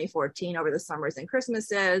 2013, 2014 over the summers and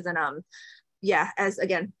Christmases. And yeah, as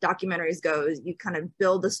again, documentaries goes, you kind of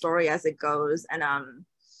build the story as it goes. And,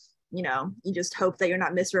 you know, you just hope that you're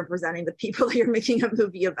not misrepresenting the people that you're making a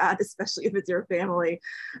movie about, especially if it's your family.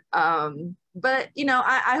 But, you know,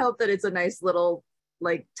 I hope that it's a nice little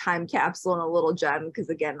like time capsule and a little gem, because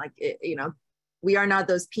again, like, you know, we are not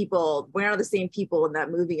those people, we're not the same people in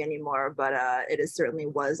that movie anymore, but certainly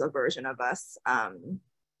was a version of us,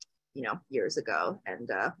 you know, years ago,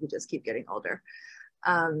 and we just keep getting older.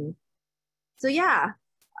 So yeah,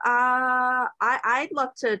 I'd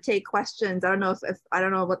love to take questions. I don't know if I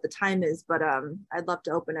don't know what the time is, but I'd love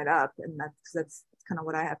to open it up, and that's kind of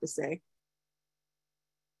what I have to say.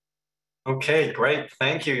 Okay, great.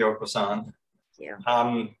 Thank you, Yoko-san. Thank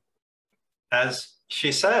you. As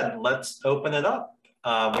she said, let's open it up.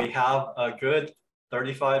 We have a good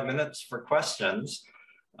 35 minutes for questions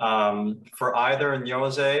for either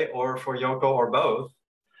Nyoze or for Yoko or both.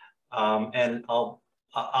 And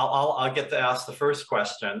I'll get to ask the first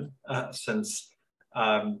question since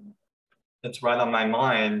it's right on my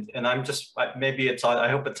mind. And I'm just, maybe it's on, I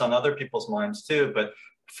hope it's on other people's minds too, but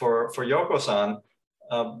for Yoko-san,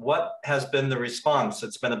 what has been the response?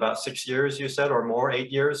 It's been about 6 years, you said, or more,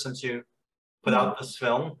 8 years since you put out this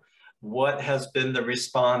film. What has been the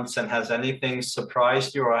response, and has anything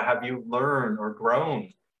surprised you, or have you learned or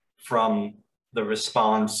grown from the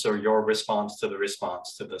response, or your response to the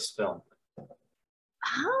response to this film?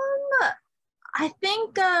 I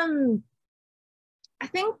think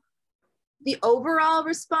the overall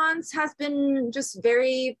response has been just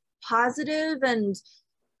very positive, and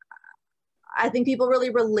I think people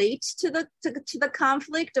really relate to the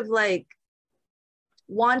conflict of, like,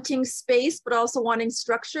 wanting space, but also wanting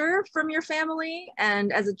structure from your family.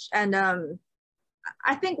 And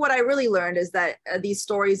I think what I really learned is that these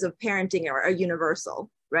stories of parenting are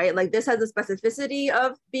universal, right? Like this has a specificity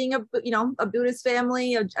of being a Buddhist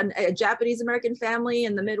family, a Japanese American family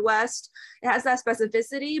in the Midwest. It has that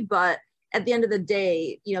specificity, but at the end of the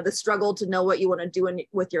day, the struggle to know what you want to do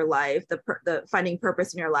with your life, the finding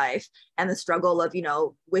purpose in your life, and the struggle of,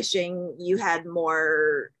 wishing you had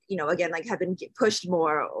more, again, like have been pushed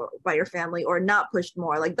more by your family or not pushed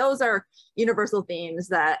more. Like those are universal themes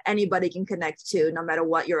that anybody can connect to, no matter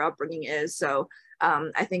what your upbringing is. So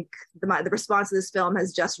I think the response to this film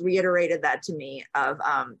has just reiterated that to me of,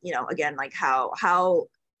 again, like how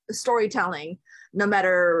storytelling, no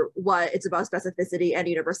matter what, it's about specificity and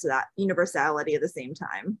universality at the same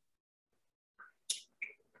time.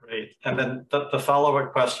 Great. And then the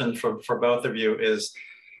follow-up question for both of you is,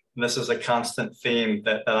 and this is a constant theme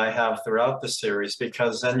that I have throughout the series,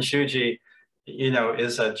 because Zenshuji,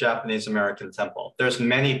 is a Japanese American temple. There's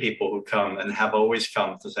many people who come and have always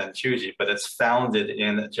come to Zenshuji, but it's founded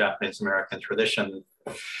in a Japanese American tradition,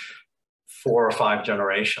 4 or 5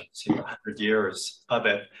 generations, 100 years of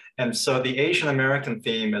it. And so the Asian American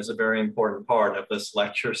theme is a very important part of this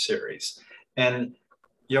lecture series. And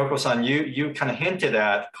Yoko-san, you kind of hinted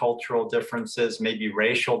at cultural differences, maybe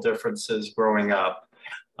racial differences growing up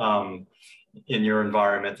in your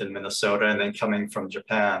environment in Minnesota, and then coming from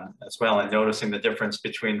Japan as well, and noticing the difference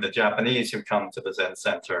between the Japanese who come to the Zen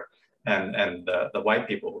Center and the white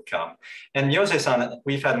people who come. And Nyoze-san,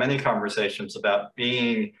 we've had many conversations about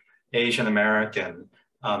being Asian American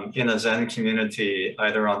in a Zen community,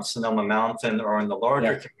 either on Sonoma Mountain or in the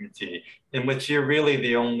larger community, in which you're really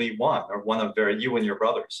the only one, or one of you and your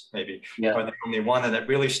brothers maybe are the only one. And it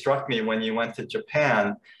really struck me when you went to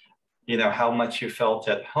Japan, how much you felt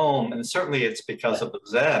at home. And certainly it's because of the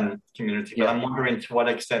Zen community, but I'm wondering to what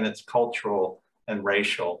extent it's cultural and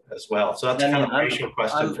racial as well. So that's kind of a racial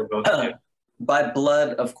question for both of you. By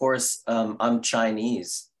blood, of course, I'm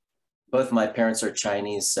Chinese. Both my parents are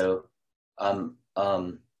Chinese, so I'm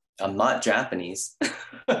not Japanese.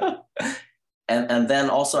 and then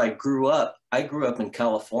also I grew up in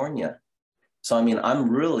California. So I mean, I'm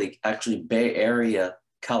really actually Bay Area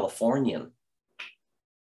Californian.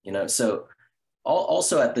 So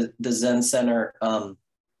also at the Zen Center,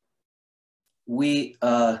 we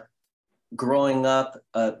growing up,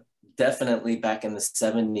 definitely back in the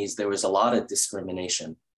 70s, there was a lot of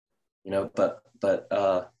discrimination, but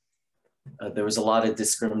there was a lot of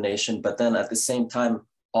discrimination, but then at the same time,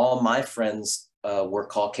 all my friends were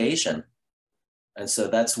Caucasian. And so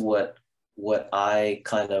that's what I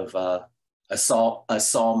kind of, I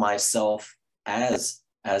saw myself as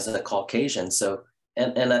a Caucasian. So,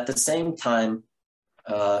 and at the same time,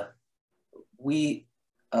 we,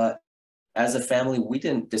 as a family, we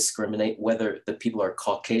didn't discriminate whether the people are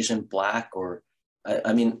Caucasian, Black, or,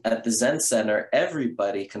 I mean, at the Zen Center,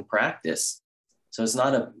 everybody can practice. So it's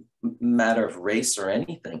not a matter of race or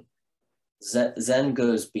anything. Zen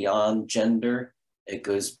goes beyond gender. It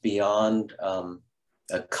goes beyond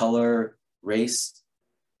a color, race.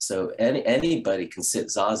 So anybody can sit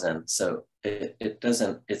Zazen. So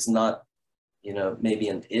it's not, maybe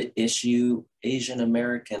an issue, Asian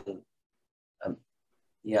American.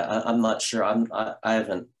 I'm not sure. I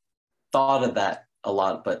haven't thought of that a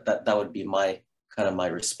lot, but that would be my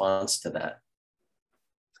response to that.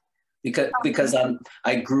 Because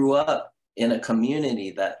I grew up in a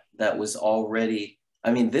community that was already,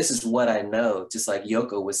 I mean, this is what I know, just like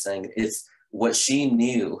Yoko was saying, it's what she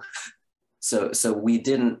knew. So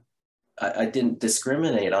I didn't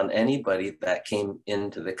discriminate on anybody that came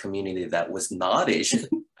into the community that was not Asian,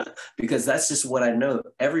 because that's just what I know.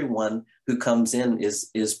 Everyone who comes in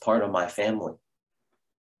is part of my family.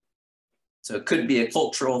 So it could be a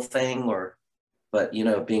cultural thing, but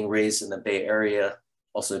being raised in the Bay Area,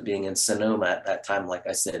 also being in Sonoma at that time, like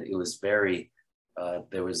I said, it was very,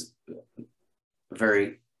 there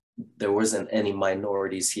wasn't any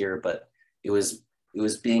minorities here, but it was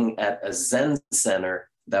being at a Zen Center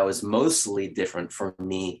that was mostly different from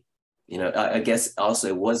me. I guess also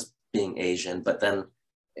it was being Asian, but then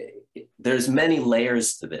there's many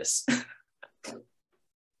layers to this.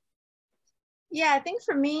 Yeah, I think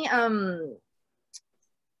for me,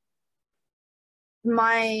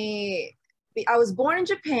 I was born in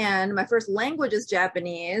Japan. My first language is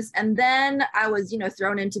Japanese, and then I was,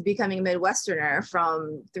 thrown into becoming a Midwesterner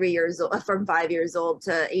from 5 years old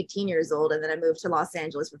to 18 years old, and then I moved to Los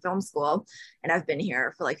Angeles for film school, and I've been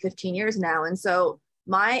here for like 15 years now. And so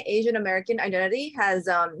my Asian American identity has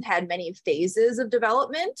had many phases of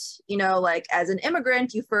development. You know, like as an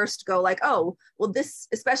immigrant, you first go like, oh, well, this,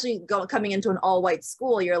 especially coming into an all-white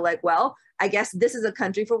school, you're like, well, I guess this is a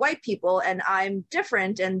country for white people and I'm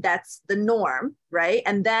different and that's the norm, right?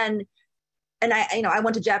 And then, and I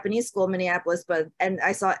went to Japanese school in Minneapolis, and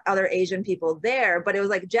I saw other Asian people there, but it was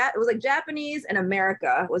like Japanese and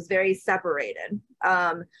America was very separated.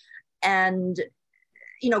 And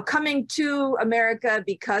you know, coming to America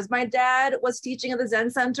because my dad was teaching at the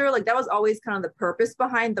Zen Center, like that was always kind of the purpose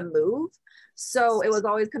behind the move. So it was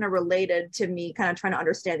always kind of related to me kind of trying to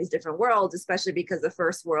understand these different worlds, especially because the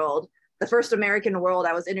first American world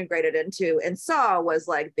I was integrated into and saw was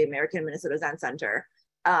like the American Minnesota Zen Center.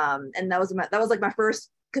 And that was like my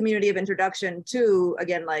first community of introduction to,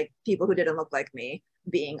 again, like people who didn't look like me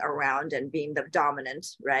being around and being the dominant,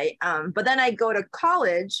 right? But then I go to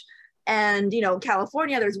college, and you know,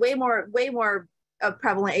 California, there's way more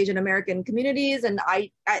prevalent Asian American communities, and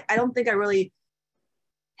I don't think I really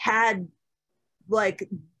had like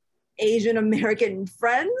Asian American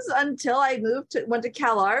friends until I went to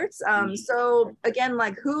Cal Arts. So again,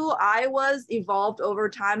 like who I was evolved over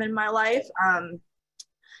time in my life,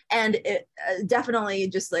 and it definitely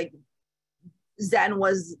just like Zen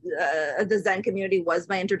was the Zen community was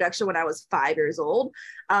my introduction when I was 5 years old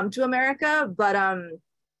to America, but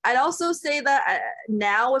I'd also say that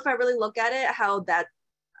now, if I really look at it,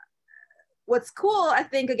 what's cool, I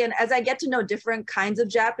think, again, as I get to know different kinds of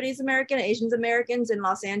Japanese American, Asian Americans in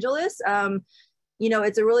Los Angeles, you know,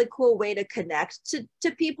 it's a really cool way to connect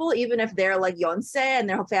to people, even if they're like Yonsei and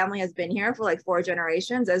their whole family has been here for like 4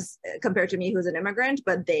 generations as compared to me, who's an immigrant,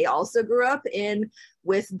 but they also grew up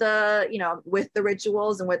with the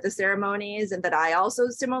rituals and with the ceremonies, and that I also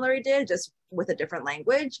similarly did, just with a different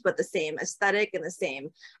language, but the same aesthetic and the same,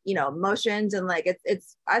 you know, emotions. And like,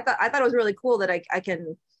 I thought it was really cool that I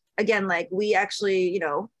can, again, like we actually, you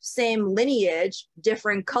know, same lineage,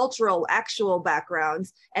 different cultural, actual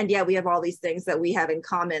backgrounds. And yeah, we have all these things that we have in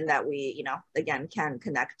common that we, you know, again, can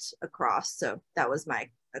connect across. So that's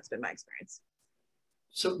been my experience.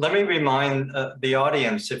 So let me remind the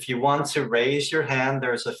audience, if you want to raise your hand,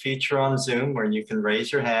 there's a feature on Zoom where you can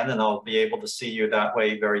raise your hand and I'll be able to see you that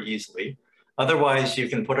way very easily. Otherwise, you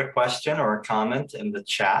can put a question or a comment in the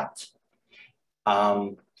chat.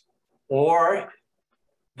 Or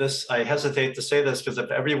this, I hesitate to say this because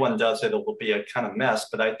if everyone does it, it will be a kind of mess.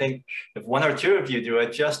 But I think if 1 or 2 of you do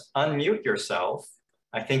it, just unmute yourself.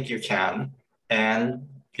 I think you can, and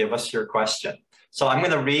give us your question. So I'm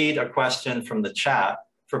going to read a question from the chat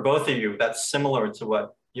for both of you that's similar to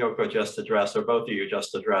what Yoko just addressed, or both of you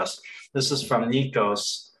just addressed. This is from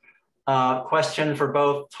Nikos. Question for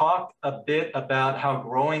both. Talk a bit about how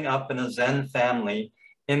growing up in a Zen family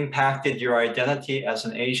impacted your identity as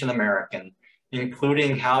an Asian American,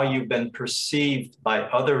 including how you've been perceived by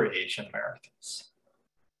other Asian Americans.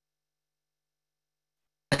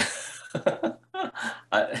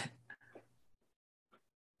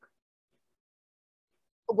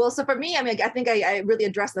 Well, so for me, I mean, I think I really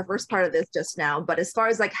addressed the first part of this just now, but as far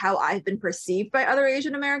as like how I've been perceived by other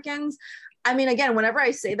Asian Americans, I mean, again, whenever I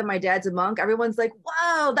say that my dad's a monk, everyone's like,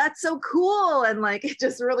 wow, that's so cool. And like, it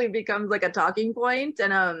just really becomes like a talking point.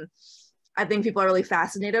 And I think people are really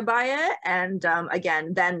fascinated by it. And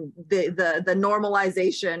again, then the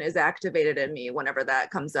normalization is activated in me whenever that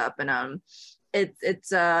comes up. And it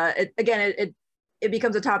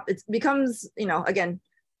becomes it becomes, you know, again,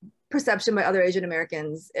 perception by other Asian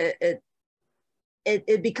Americans.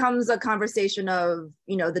 It becomes a conversation of,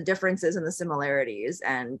 you know, the differences and the similarities,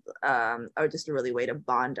 and are just a really way to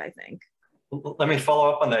bond, I think. Let me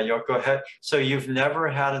follow up on that, Yoko. Go ahead. So you've never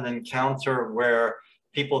had an encounter where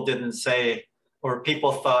people didn't say, or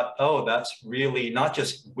people thought, oh, that's really not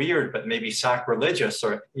just weird, but maybe sacrilegious,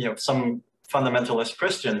 or, you know, some fundamentalist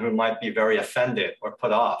Christian who might be very offended or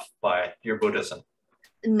put off by your Buddhism?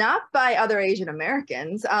 Not by other Asian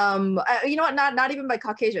Americans. You know what? Not even by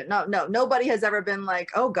Caucasian. No, nobody has ever been like,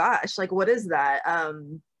 oh gosh, like what is that?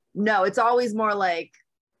 No, it's always more like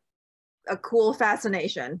a cool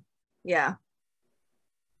fascination. Yeah.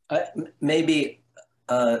 Maybe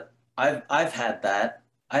I've had that.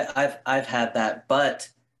 I've had that, but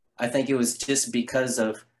I think it was just because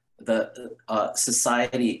of the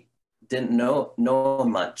society didn't know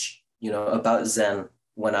much, you know, about Zen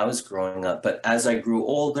when I was growing up. But as I grew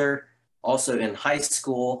older, also in high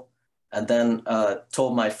school, and then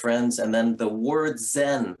told my friends, and then the word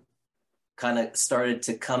Zen kind of started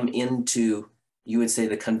to come into, you would say,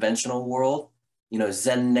 the conventional world, you know,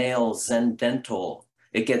 Zen nails, Zen dental,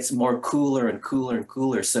 it gets more cooler and cooler and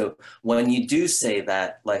cooler. So when you do say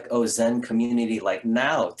that, like, oh, Zen community, like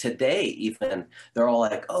now, today, even, they're all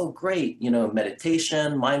like, oh, great, you know,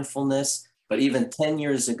 meditation, mindfulness. But even 10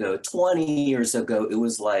 years ago, 20 years ago, it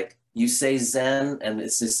was like, you say Zen and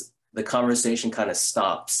it's just, the conversation kind of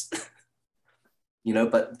stops, you know,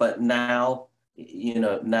 but now, you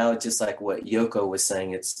know, now just like what Yoko was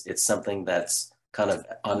saying, it's something that's kind of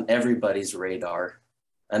on everybody's radar.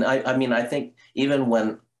 And I mean, I think even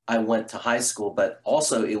when I went to high school, but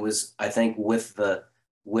also it was, I think with the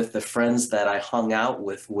friends that I hung out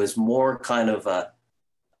with was more kind of a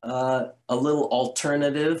little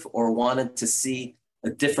alternative, or wanted to see a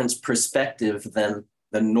different perspective than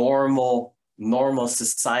the normal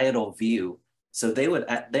societal view. So they would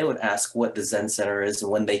ask what the Zen Center is, and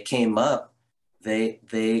when they came up, they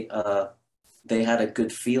had a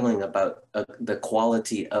good feeling about the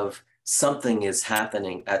quality of something is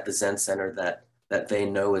happening at the Zen Center that they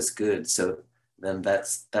know is good. So then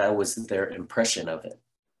that was their impression of it,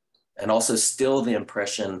 and also still the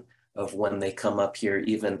impression of when they come up here,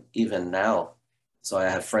 even now. So I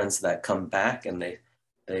have friends that come back and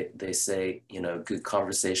they say, you know, good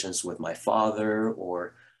conversations with my father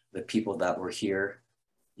or the people that were here,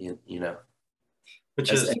 you know.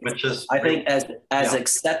 Which is I think as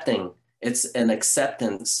accepting, it's an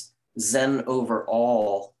acceptance. Zen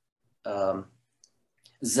overall, Soto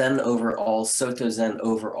Zen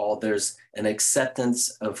overall, there's an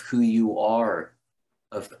acceptance of who you are,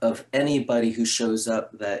 of anybody who shows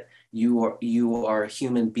up, that you are a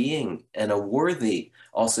human being, and a worthy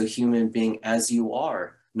also human being as you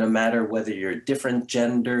are, no matter whether you're different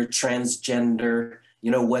gender, transgender, you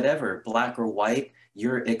know, whatever, black or white,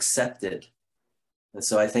 you're accepted. And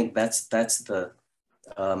so I think that's the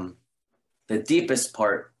deepest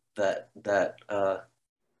part that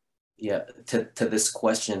to this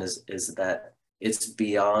question is that it's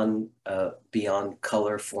beyond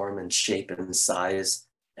color, form, and shape and size,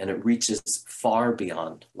 and it reaches far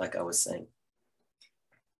beyond, like I was saying.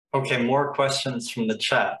 Okay, more questions from the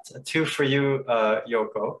chat. Two for you,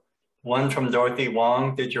 Yoko. One from Dorothy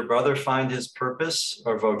Wong. Did your brother find his purpose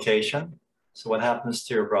or vocation? So what happens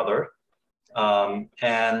to your brother?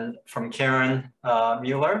 And from Karen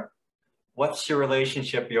Mueller. What's your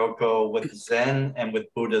relationship, Yoko, with Zen and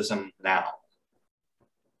with Buddhism now?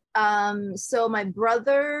 So my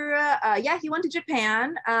brother, he went to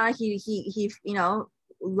Japan. He you know,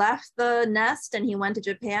 left the nest and he went to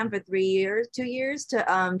Japan for 2 years to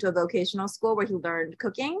a vocational school where he learned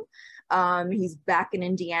cooking. He's back in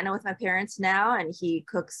Indiana with my parents now, and he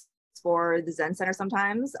cooks for the Zen Center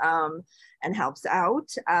sometimes, and helps out.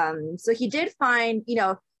 So he did find, you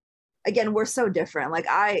know, again, we're so different. Like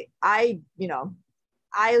I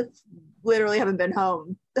literally haven't been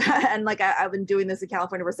home and like I've been doing this in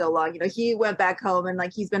California for so long. You know, he went back home and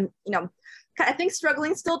like he's been, you know, I think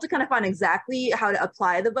struggling still to kind of find exactly how to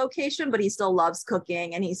apply the vocation, but he still loves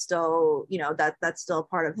cooking, and he's still, you know, that's still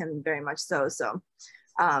part of him very much so.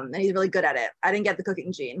 And he's really good at it. I didn't get the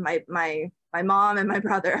cooking gene. My mom and my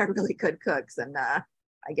brother are really good cooks, and I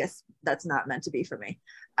guess that's not meant to be for me.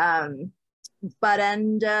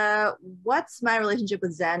 What's my relationship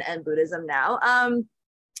with Zen and Buddhism now?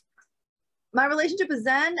 My relationship with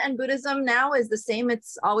Zen and Buddhism now is the same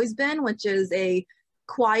it's always been, which is a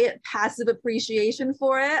quiet, passive appreciation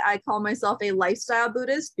for it. I call myself a lifestyle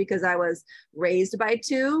Buddhist because I was raised by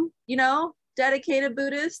two, you know, dedicated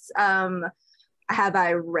Buddhists. Have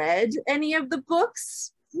I read any of the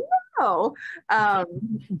books? No.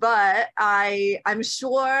 But I'm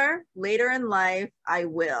sure later in life I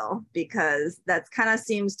will, because that's kind of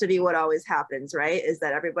seems to be what always happens, right? Is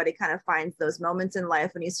that everybody kind of finds those moments in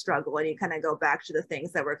life when you struggle and you kind of go back to the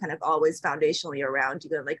things that were kind of always foundationally around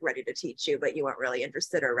you and like ready to teach you, but you weren't really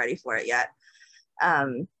interested or ready for it yet.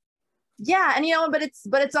 Yeah, and you know, but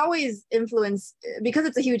it's always influenced because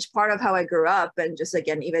it's a huge part of how I grew up, and just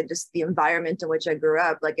again, even just the environment in which I grew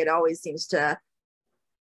up, like it always seems to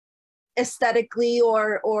aesthetically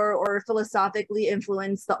or philosophically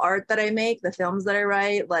influence the art that I make, the films that I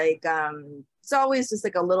write. Like it's always just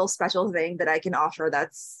like a little special thing that I can offer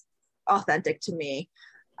that's authentic to me.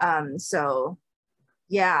 So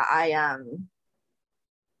yeah,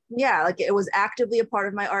 yeah, like it was actively a part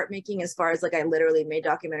of my art making, as far as like I literally made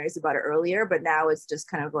documentaries about it earlier, but now it's just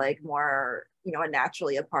kind of like more, you know,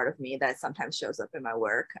 naturally a part of me that sometimes shows up in my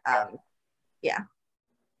work. Yeah.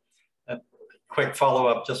 Quick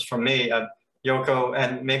follow-up just from me, Yoko,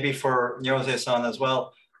 and maybe for Nyoze-san as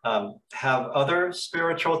well. Have other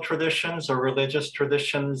spiritual traditions or religious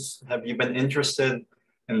traditions, have you been interested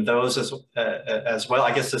in those as well?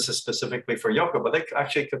 I guess this is specifically for Yoko, but it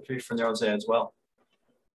actually could be for Nyoze as well.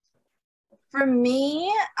 For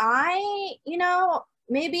me,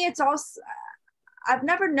 maybe it's also, I've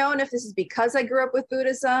never known if this is because I grew up with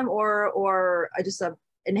Buddhism or just an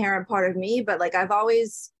inherent part of me, but like I've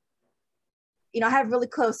always, I have really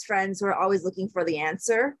close friends who are always looking for the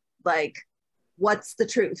answer. Like, what's the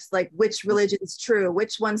truth? Like, which religion is true?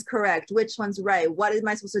 Which one's correct? Which one's right? What am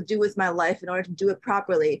I supposed to do with my life in order to do it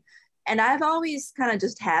properly? And I've always kind of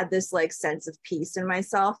just had this like sense of peace in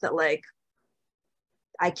myself that like,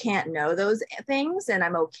 I can't know those things and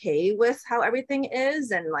I'm okay with how everything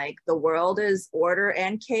is. And like the world is order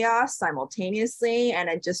and chaos simultaneously. And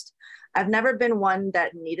I've never been one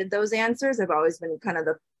that needed those answers. I've always been kind of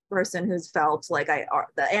the person who's felt like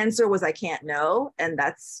the answer was I can't know. And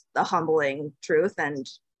that's the humbling truth. And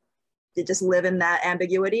to just live in that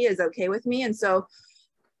ambiguity is okay with me. And so,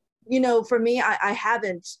 for me, I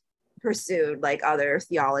haven't pursued like other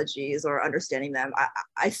theologies or understanding them.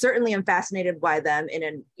 I certainly am fascinated by them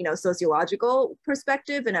in a sociological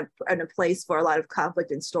perspective and a place for a lot of conflict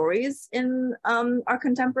and stories in our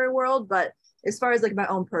contemporary world. But as far as like my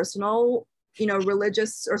own personal,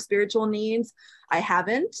 religious or spiritual needs, I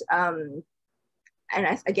haven't. And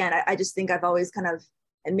I just think I've always kind of,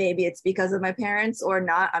 and maybe it's because of my parents or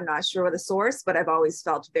not, I'm not sure the source, but I've always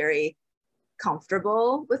felt very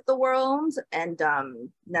comfortable with the world and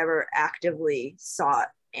never actively sought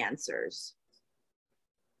answers.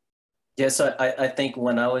 Yeah, so I think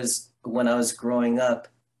when I was growing up,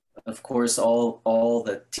 of course, all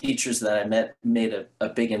the teachers that I met made a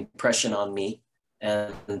big impression on me,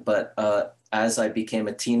 but as I became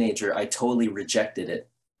a teenager, I totally rejected it,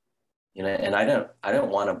 and I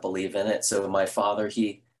don't want to believe in it. So my father,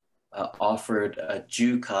 he offered a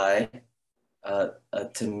Jukai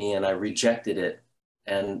to me, and I rejected it.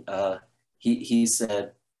 And he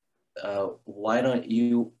said, "Why don't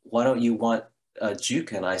you want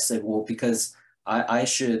Juka?" And I said, "Well, because I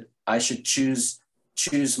should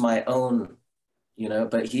choose my own,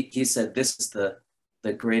 But he said, "This is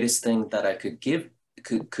the greatest thing that I could give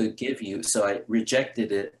you." So I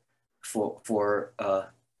rejected it for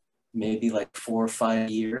maybe like 4 or 5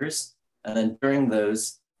 years, and then during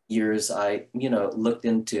those years, I looked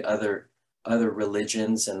into other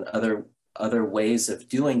religions and other ways of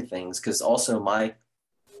doing things, because also my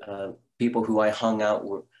people who I hung out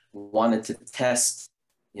wanted to test,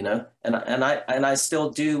 and I still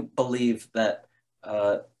do believe that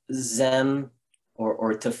Zen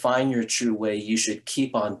or to find your true way, you should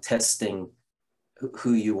keep on testing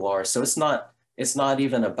who you are. So it's not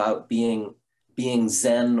even about being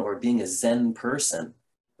Zen or being a Zen person,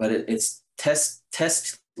 but it's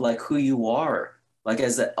test like who you are, like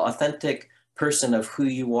as an authentic person of who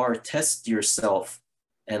you are. Test yourself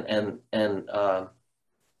and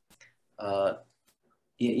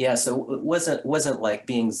yeah. So it wasn't like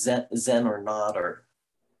being Zen or not,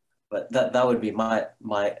 but that would be my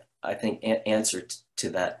I think answer to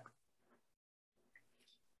that.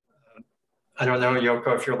 I don't know,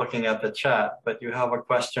 Yoko, if you're looking at the chat, but you have a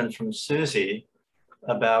question from Susie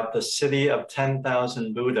about the city of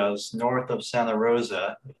 10,000 Buddhas north of Santa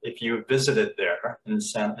Rosa. If you visited there in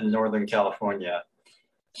Northern California,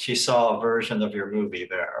 she saw a version of your movie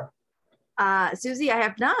there. Susie, I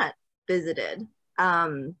have not visited.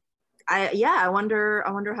 I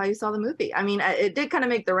wonder how you saw the movie. I mean, it did kind of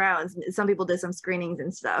make the rounds. Some people did some screenings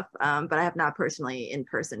and stuff, but I have not personally in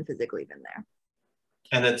person physically been there.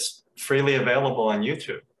 And it's freely available on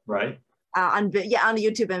YouTube, right? On the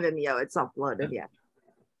YouTube and Vimeo, it's uploaded. Yeah.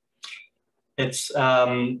 It's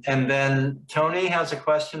and then Tony has a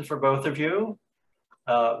question for both of you.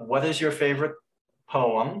 What is your favorite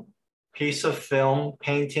poem, piece of film,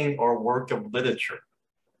 painting, or work of literature?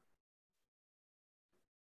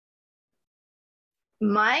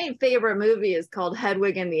 My favorite movie is called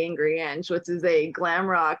Hedwig and the Angry Inch, which is a glam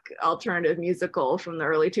rock alternative musical from the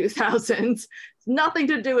early 2000s. It's nothing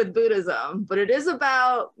to do with Buddhism, but it is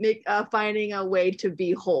about finding a way to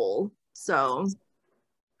be whole. So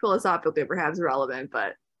philosophically perhaps relevant,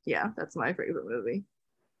 but yeah, that's my favorite movie.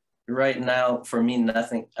 Right now, for me,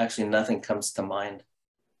 nothing comes to mind.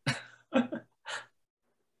 I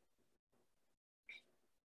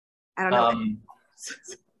don't know.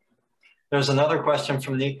 There's another question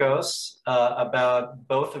from Nikos about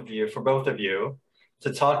both of you,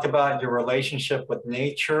 to talk about your relationship with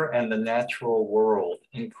nature and the natural world,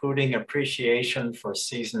 including appreciation for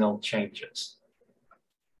seasonal changes.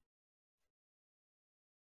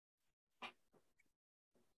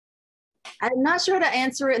 I'm not sure how to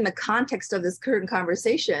answer it in the context of this current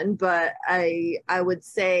conversation, but I would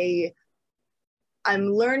say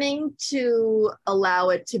I'm learning to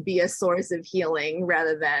allow it to be a source of healing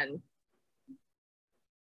rather than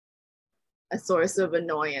a source of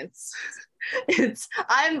annoyance.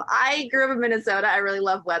 I grew up in Minnesota. I really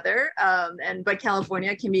love weather. But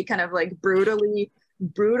California can be kind of like brutally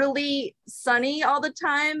sunny all the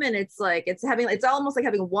time. And it's almost like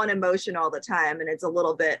having one emotion all the time. And it's a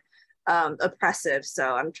little bit oppressive.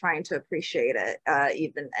 So I'm trying to appreciate it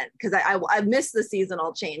even because I miss the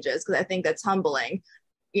seasonal changes because I think that's humbling,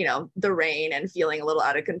 you know, the rain and feeling a little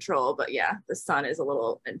out of control. But yeah, the sun is a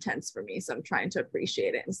little intense for me. So I'm trying to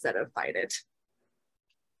appreciate it instead of fight it.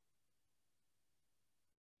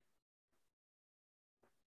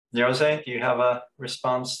 Nyoze, do you have a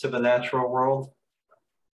response to the natural world?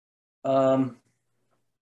 Well,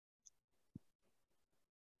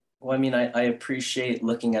 I mean, I appreciate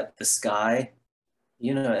looking at the sky,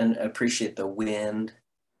 you know, and appreciate the wind,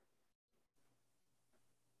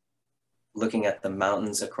 looking at the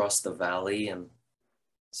mountains across the valley. And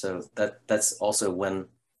so that's also when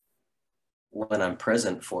I'm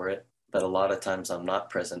present for it, but a lot of times I'm not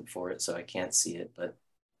present for it, so I can't see it, but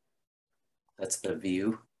that's the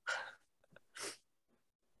view.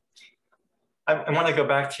 I want to go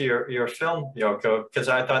back to your film, Yoko, because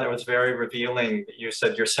I thought it was very revealing. You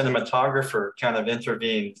said your cinematographer kind of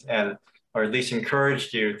intervened or at least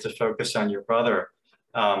encouraged you to focus on your brother.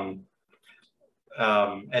 And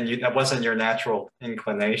that wasn't your natural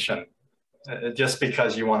inclination, just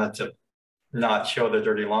because you wanted to not show the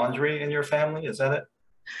dirty laundry in your family. Is that it?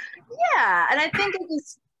 Yeah, and I think it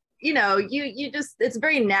was, you know, you just, it's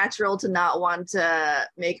very natural to not want to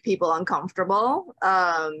make people uncomfortable.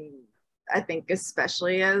 I think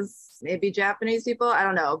especially as maybe Japanese people, I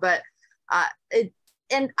don't know, but I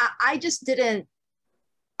just didn't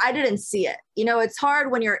see it. You know, it's hard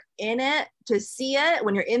when you're in it to see it,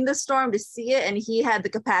 when you're in the storm to see it. And he had the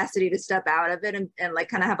capacity to step out of it and like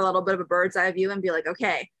kind of have a little bit of a bird's eye view and be like,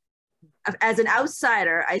 okay, as an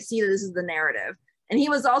outsider, I see that this is the narrative. And he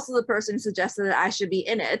was also the person who suggested that I should be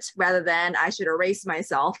in it rather than I should erase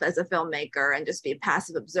myself as a filmmaker and just be a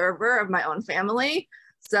passive observer of my own family.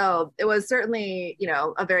 So it was certainly, you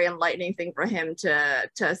know, a very enlightening thing for him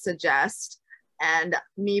to suggest. And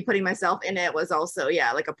me putting myself in it was also,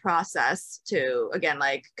 yeah, like a process to, again,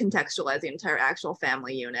 like contextualize the entire actual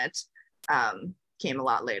family unit. Came a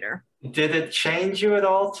lot later. Did it change you at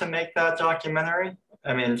all to make that documentary?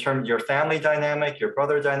 I mean, in terms of your family dynamic, your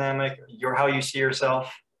brother dynamic, how you see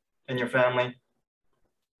yourself and your family?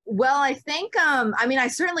 Well, I think, I mean, I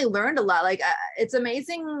certainly learned a lot. Like, it's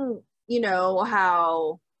amazing, you know,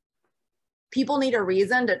 how people need a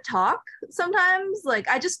reason to talk sometimes. Like,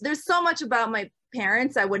 there's so much about my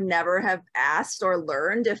parents I would never have asked or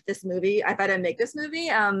learned if I didn't make this movie.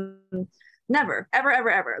 Never,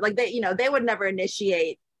 ever. Like, they would never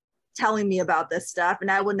initiate telling me about this stuff, and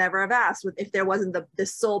I would never have asked if there wasn't the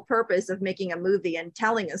sole purpose of making a movie and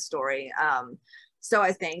telling a story. So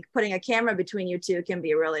I think putting a camera between you two can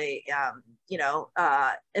be a really,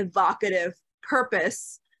 evocative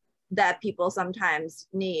purpose that people sometimes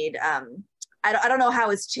need. I don't know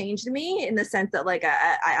how it's changed me in the sense that, like,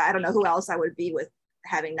 I don't know who else I would be with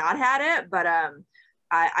having not had it, but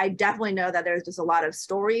I definitely know that there's just a lot of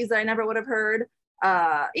stories that I never would have heard.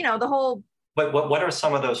 The whole. But what are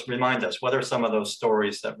some of those? Remind us. What are some of those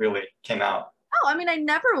stories that really came out? Oh, I mean, I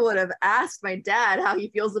never would have asked my dad how he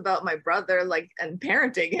feels about my brother, like, and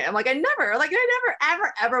parenting him. Like, I never,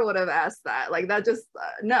 ever would have asked that. Like, that just,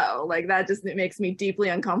 no, like, that just makes me deeply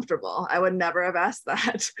uncomfortable. I would never have asked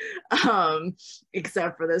that,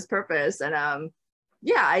 except for this purpose. And,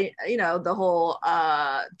 yeah, the whole,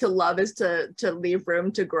 to love is to leave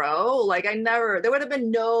room to grow. Like, there would have been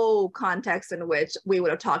no context in which we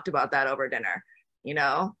would have talked about that over dinner, you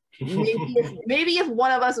know? Maybe if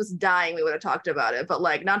one of us was dying, we would have talked about it, but,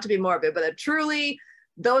 like, not to be morbid, but truly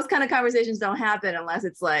those kind of conversations don't happen unless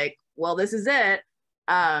it's like, well, this is it.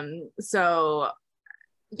 So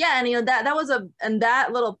yeah, and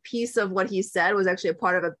that little piece of what he said was actually a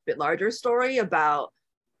part of a bit larger story about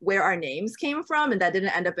where our names came from, and that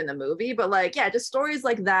didn't end up in the movie. But, like, yeah, just stories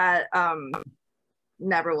like that,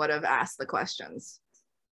 never would have asked the questions.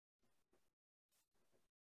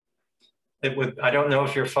 I don't know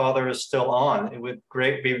if your father is still on. It would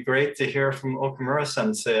be great to hear from Okumura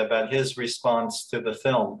sensei about his response to the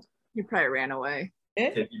film. He probably ran away.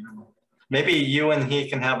 Maybe you and he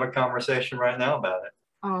can have a conversation right now about it.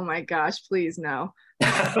 Oh my gosh, please no.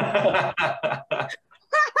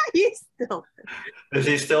 He's still. Is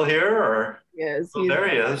he still here, or? Yes. Oh, there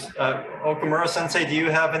he is. Okumura sensei, do you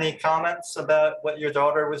have any comments about what your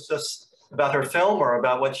daughter was about her film, or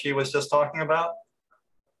about what she was just talking about?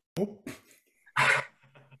 Nope.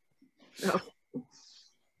 No.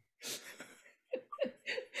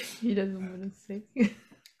 He doesn't want to say.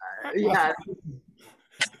 Yeah.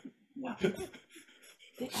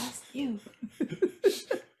 They asked you.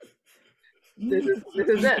 This is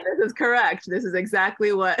it. This is correct. This is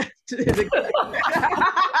exactly what is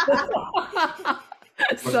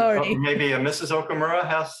Sorry. Maybe Mrs. Okumura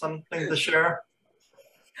has something to share.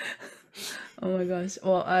 Oh my gosh.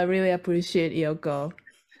 Well, I really appreciate Yoko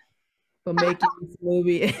for making this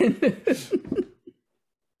movie.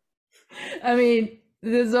 I mean,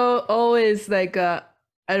 there's always like I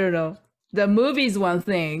don't know. The movie's one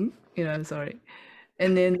thing, you know, sorry.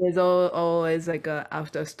 And then there's always like a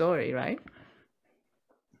after story, right?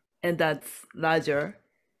 And that's larger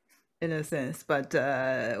in a sense, but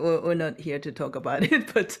we're not here to talk about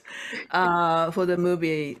it. But for the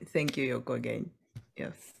movie, thank you, Yoko, again.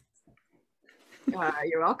 Yes.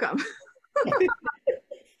 You're welcome.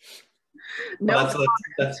 Well,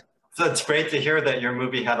 that's great to hear that your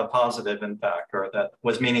movie had a positive impact or that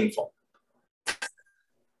was meaningful.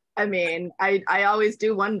 I mean, I always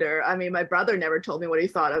do wonder. I mean, my brother never told me what he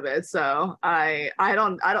thought of it, so I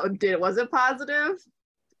don't. Was it positive?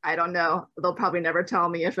 I don't know. They'll probably never tell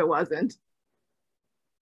me if it wasn't.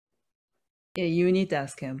 Yeah, you need to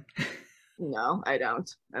ask him. No, I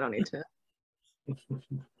don't. I don't need to.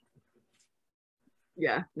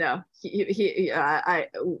 Yeah, no.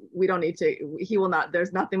 We don't need to. He will not.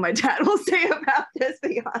 There's nothing my dad will say about this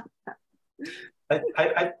beyond that.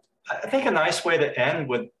 I think a nice way to end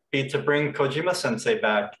would be to bring Kojima Sensei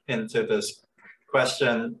back into this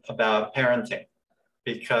question about parenting,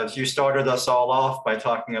 because you started us all off by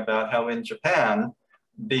talking about how in Japan,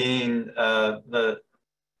 being the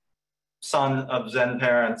son of Zen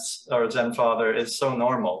parents or Zen father is so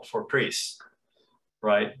normal for priests,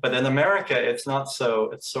 right? But in America, it's not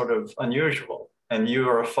so, it's sort of unusual. And you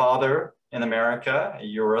are a father in America,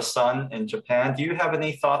 you're a son in Japan. Do you have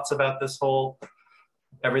any thoughts about this whole,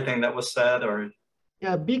 everything that was said, or?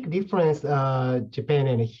 Yeah, big difference, Japan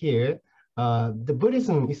and here. The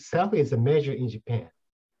Buddhism itself is a major in Japan.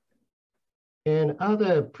 And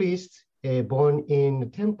other priests born in the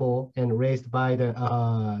temple and raised by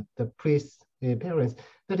the priest's parents,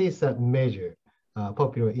 that is a major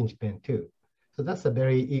popular in Japan too. So that's a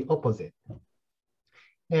very opposite.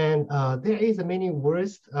 And there is many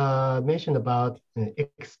words mentioned about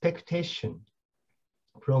expectation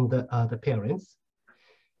from the parents.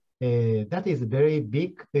 That is very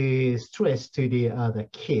big stress to the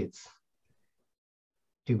kids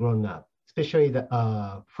to grow up, especially the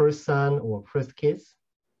first son or first kids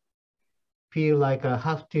feel like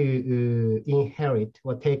have to inherit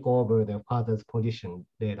or take over their father's position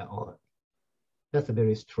later on. That's a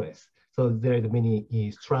very stress. So there is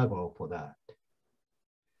many struggle for that.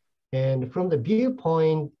 And from the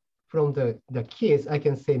viewpoint from the kids, I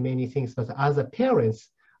can say many things, but as a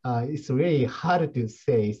parents, it's really hard to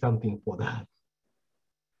say something for that.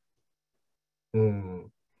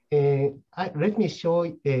 Let me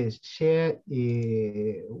share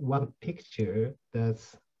one picture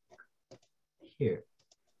that's here.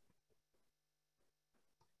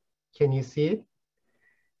 Can you see it?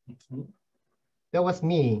 Mm-hmm. That was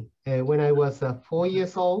me when I was 4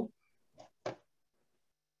 years old.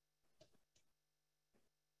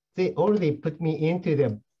 They already put me into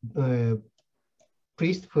the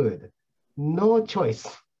priesthood. No choice.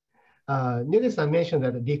 Nyoze mentioned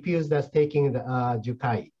that diffused us taking the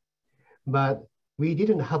Jukai, but we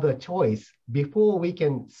didn't have a choice before we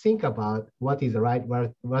can think about what is right,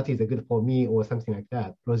 what is good for me or something like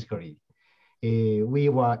that, logically. We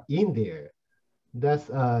were in there. That's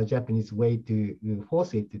a Japanese way to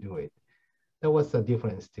force it to do it. That was a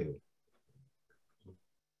difference too.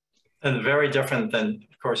 And very different than,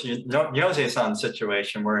 of course, Nyoze-san's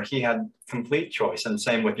situation where he had complete choice, and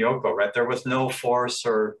same with Yoko, right? There was no force,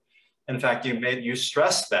 or in fact, you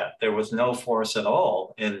stressed that there was no force at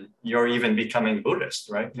all in your even becoming Buddhist,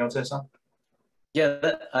 right, Nyoze-san?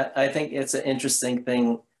 Yeah, I think it's an interesting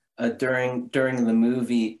thing. During the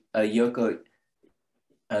movie, Yoko,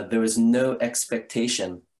 there was no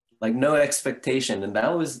expectation, and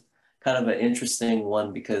that was kind of an interesting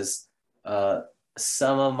one because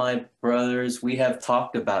some of my brothers, we have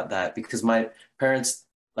talked about that because my parents,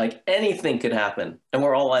 like anything could happen. And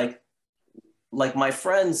we're all like my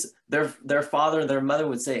friends, their father and their mother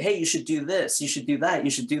would say, hey, you should do this, you should do that,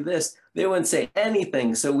 you should do this. They wouldn't say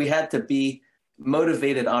anything. So we had to be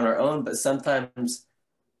motivated on our own, but sometimes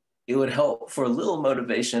it would help for a little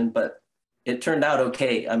motivation, but it turned out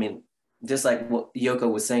okay. I mean, just like what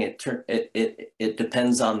Yoko was saying, it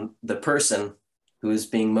depends on the person who is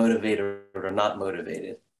being motivated or not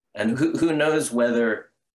motivated. And who knows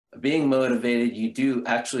whether being motivated, you do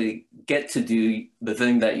actually get to do the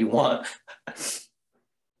thing that you want.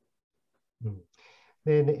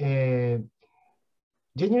 Then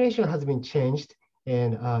generation has been changed.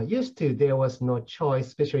 And used to, there was no choice,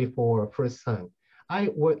 especially for first son. I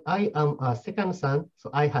am a second son, so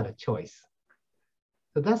I had a choice.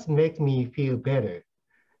 So that's make me feel better.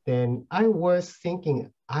 Then I was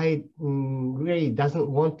thinking I really doesn't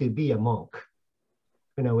want to be a monk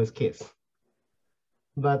when I was kids.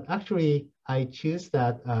 But actually, I choose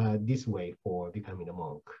that this way for becoming a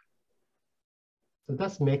monk. So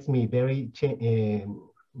that makes me very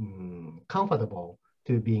comfortable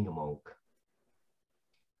to being a monk.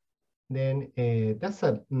 Then that's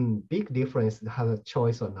a big difference, has a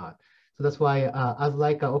choice or not. So that's why, as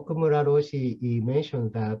like Okumura Roshi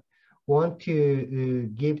mentioned, that want to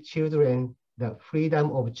give children the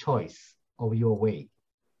freedom of choice of your way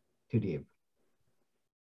to live.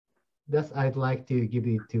 That's I'd like to give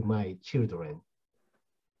it to my children,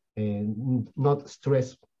 and not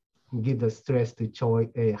stress, give the stress to choice,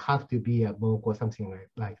 have to be a monk or something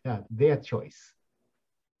like that. Their choice.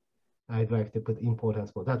 I'd like to put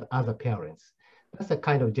importance for that as a parents. That's a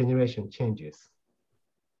kind of generation changes.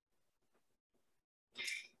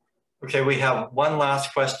 Okay, we have one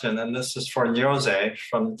last question, and this is for Nyoze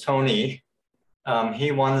from Tony.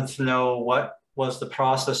 He wanted to know, what was the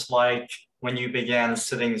process like when you began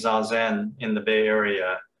sitting Zazen in the Bay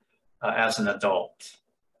Area as an adult?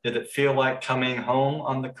 Did it feel like coming home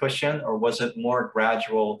on the cushion, or was it more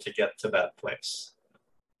gradual to get to that place?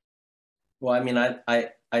 Well, I mean,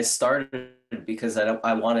 I started because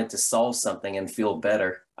I wanted to solve something and feel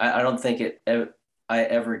better. I don't think I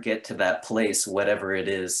ever get to that place, whatever it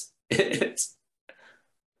is. It's,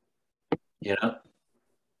 you know,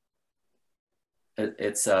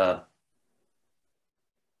 it's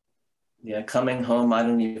yeah, coming home, I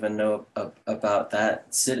don't even know about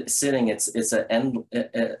that. Sitting, it's an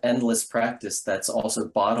endless practice that's also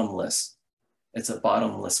bottomless. It's a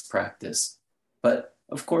bottomless practice. But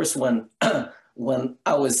of course, when when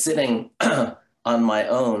I was sitting on my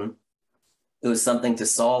own, it was something to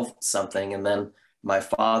solve something. And then my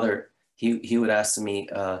father, he would ask me,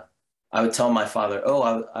 I would tell my father,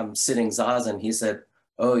 oh, I'm sitting Zazen. He said,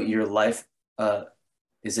 oh, your life,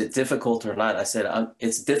 is it difficult or not? I said,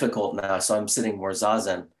 it's difficult now, so I'm sitting more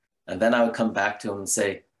Zazen. And then I would come back to him and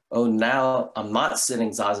say, oh, now I'm not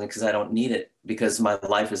sitting Zazen because I don't need it, because my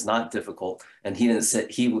life is not difficult. And he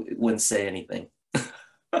wouldn't say anything.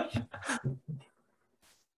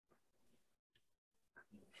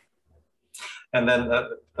 And then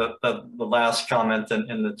the last comment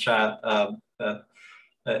in the chat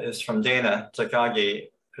is from Dana Takagi,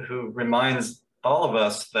 who reminds all of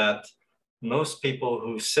us that most people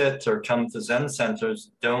who sit or come to Zen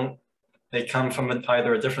centers they come from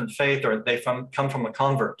either a different faith, or they come from a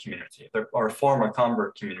convert community, or form a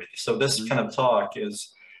convert community. So this kind of talk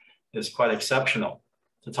is quite exceptional,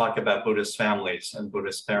 to talk about Buddhist families and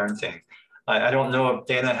Buddhist parenting. I don't know if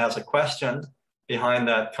Dana has a question behind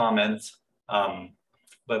that comment,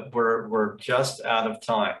 but we're just out of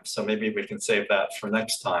time. So maybe we can save that for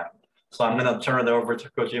next time. So I'm going to turn it over to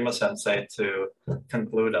Kojima Sensei to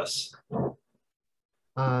conclude us.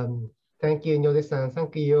 Thank you, Nyoze-san.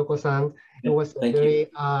 Thank you, Yoko-san. It was a very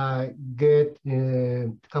good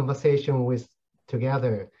conversation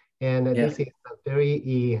together. And this is a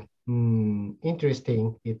very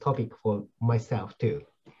interesting topic for myself too.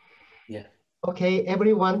 Yeah. Okay,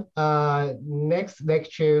 everyone. Next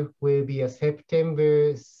lecture will be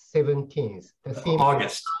September 17th.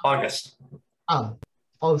 August.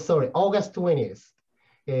 Sorry, August 20th.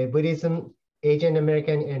 Buddhism, Asian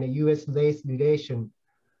American, and U.S. race relation.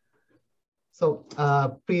 So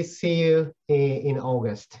please see you in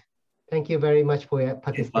August. Thank you very much for your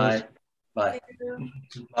participation. Bye.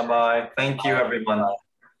 Bye-bye. Thank you, everyone.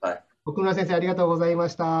 Okumura先生、ありがとうございま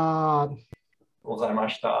した。ございま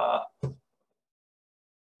した。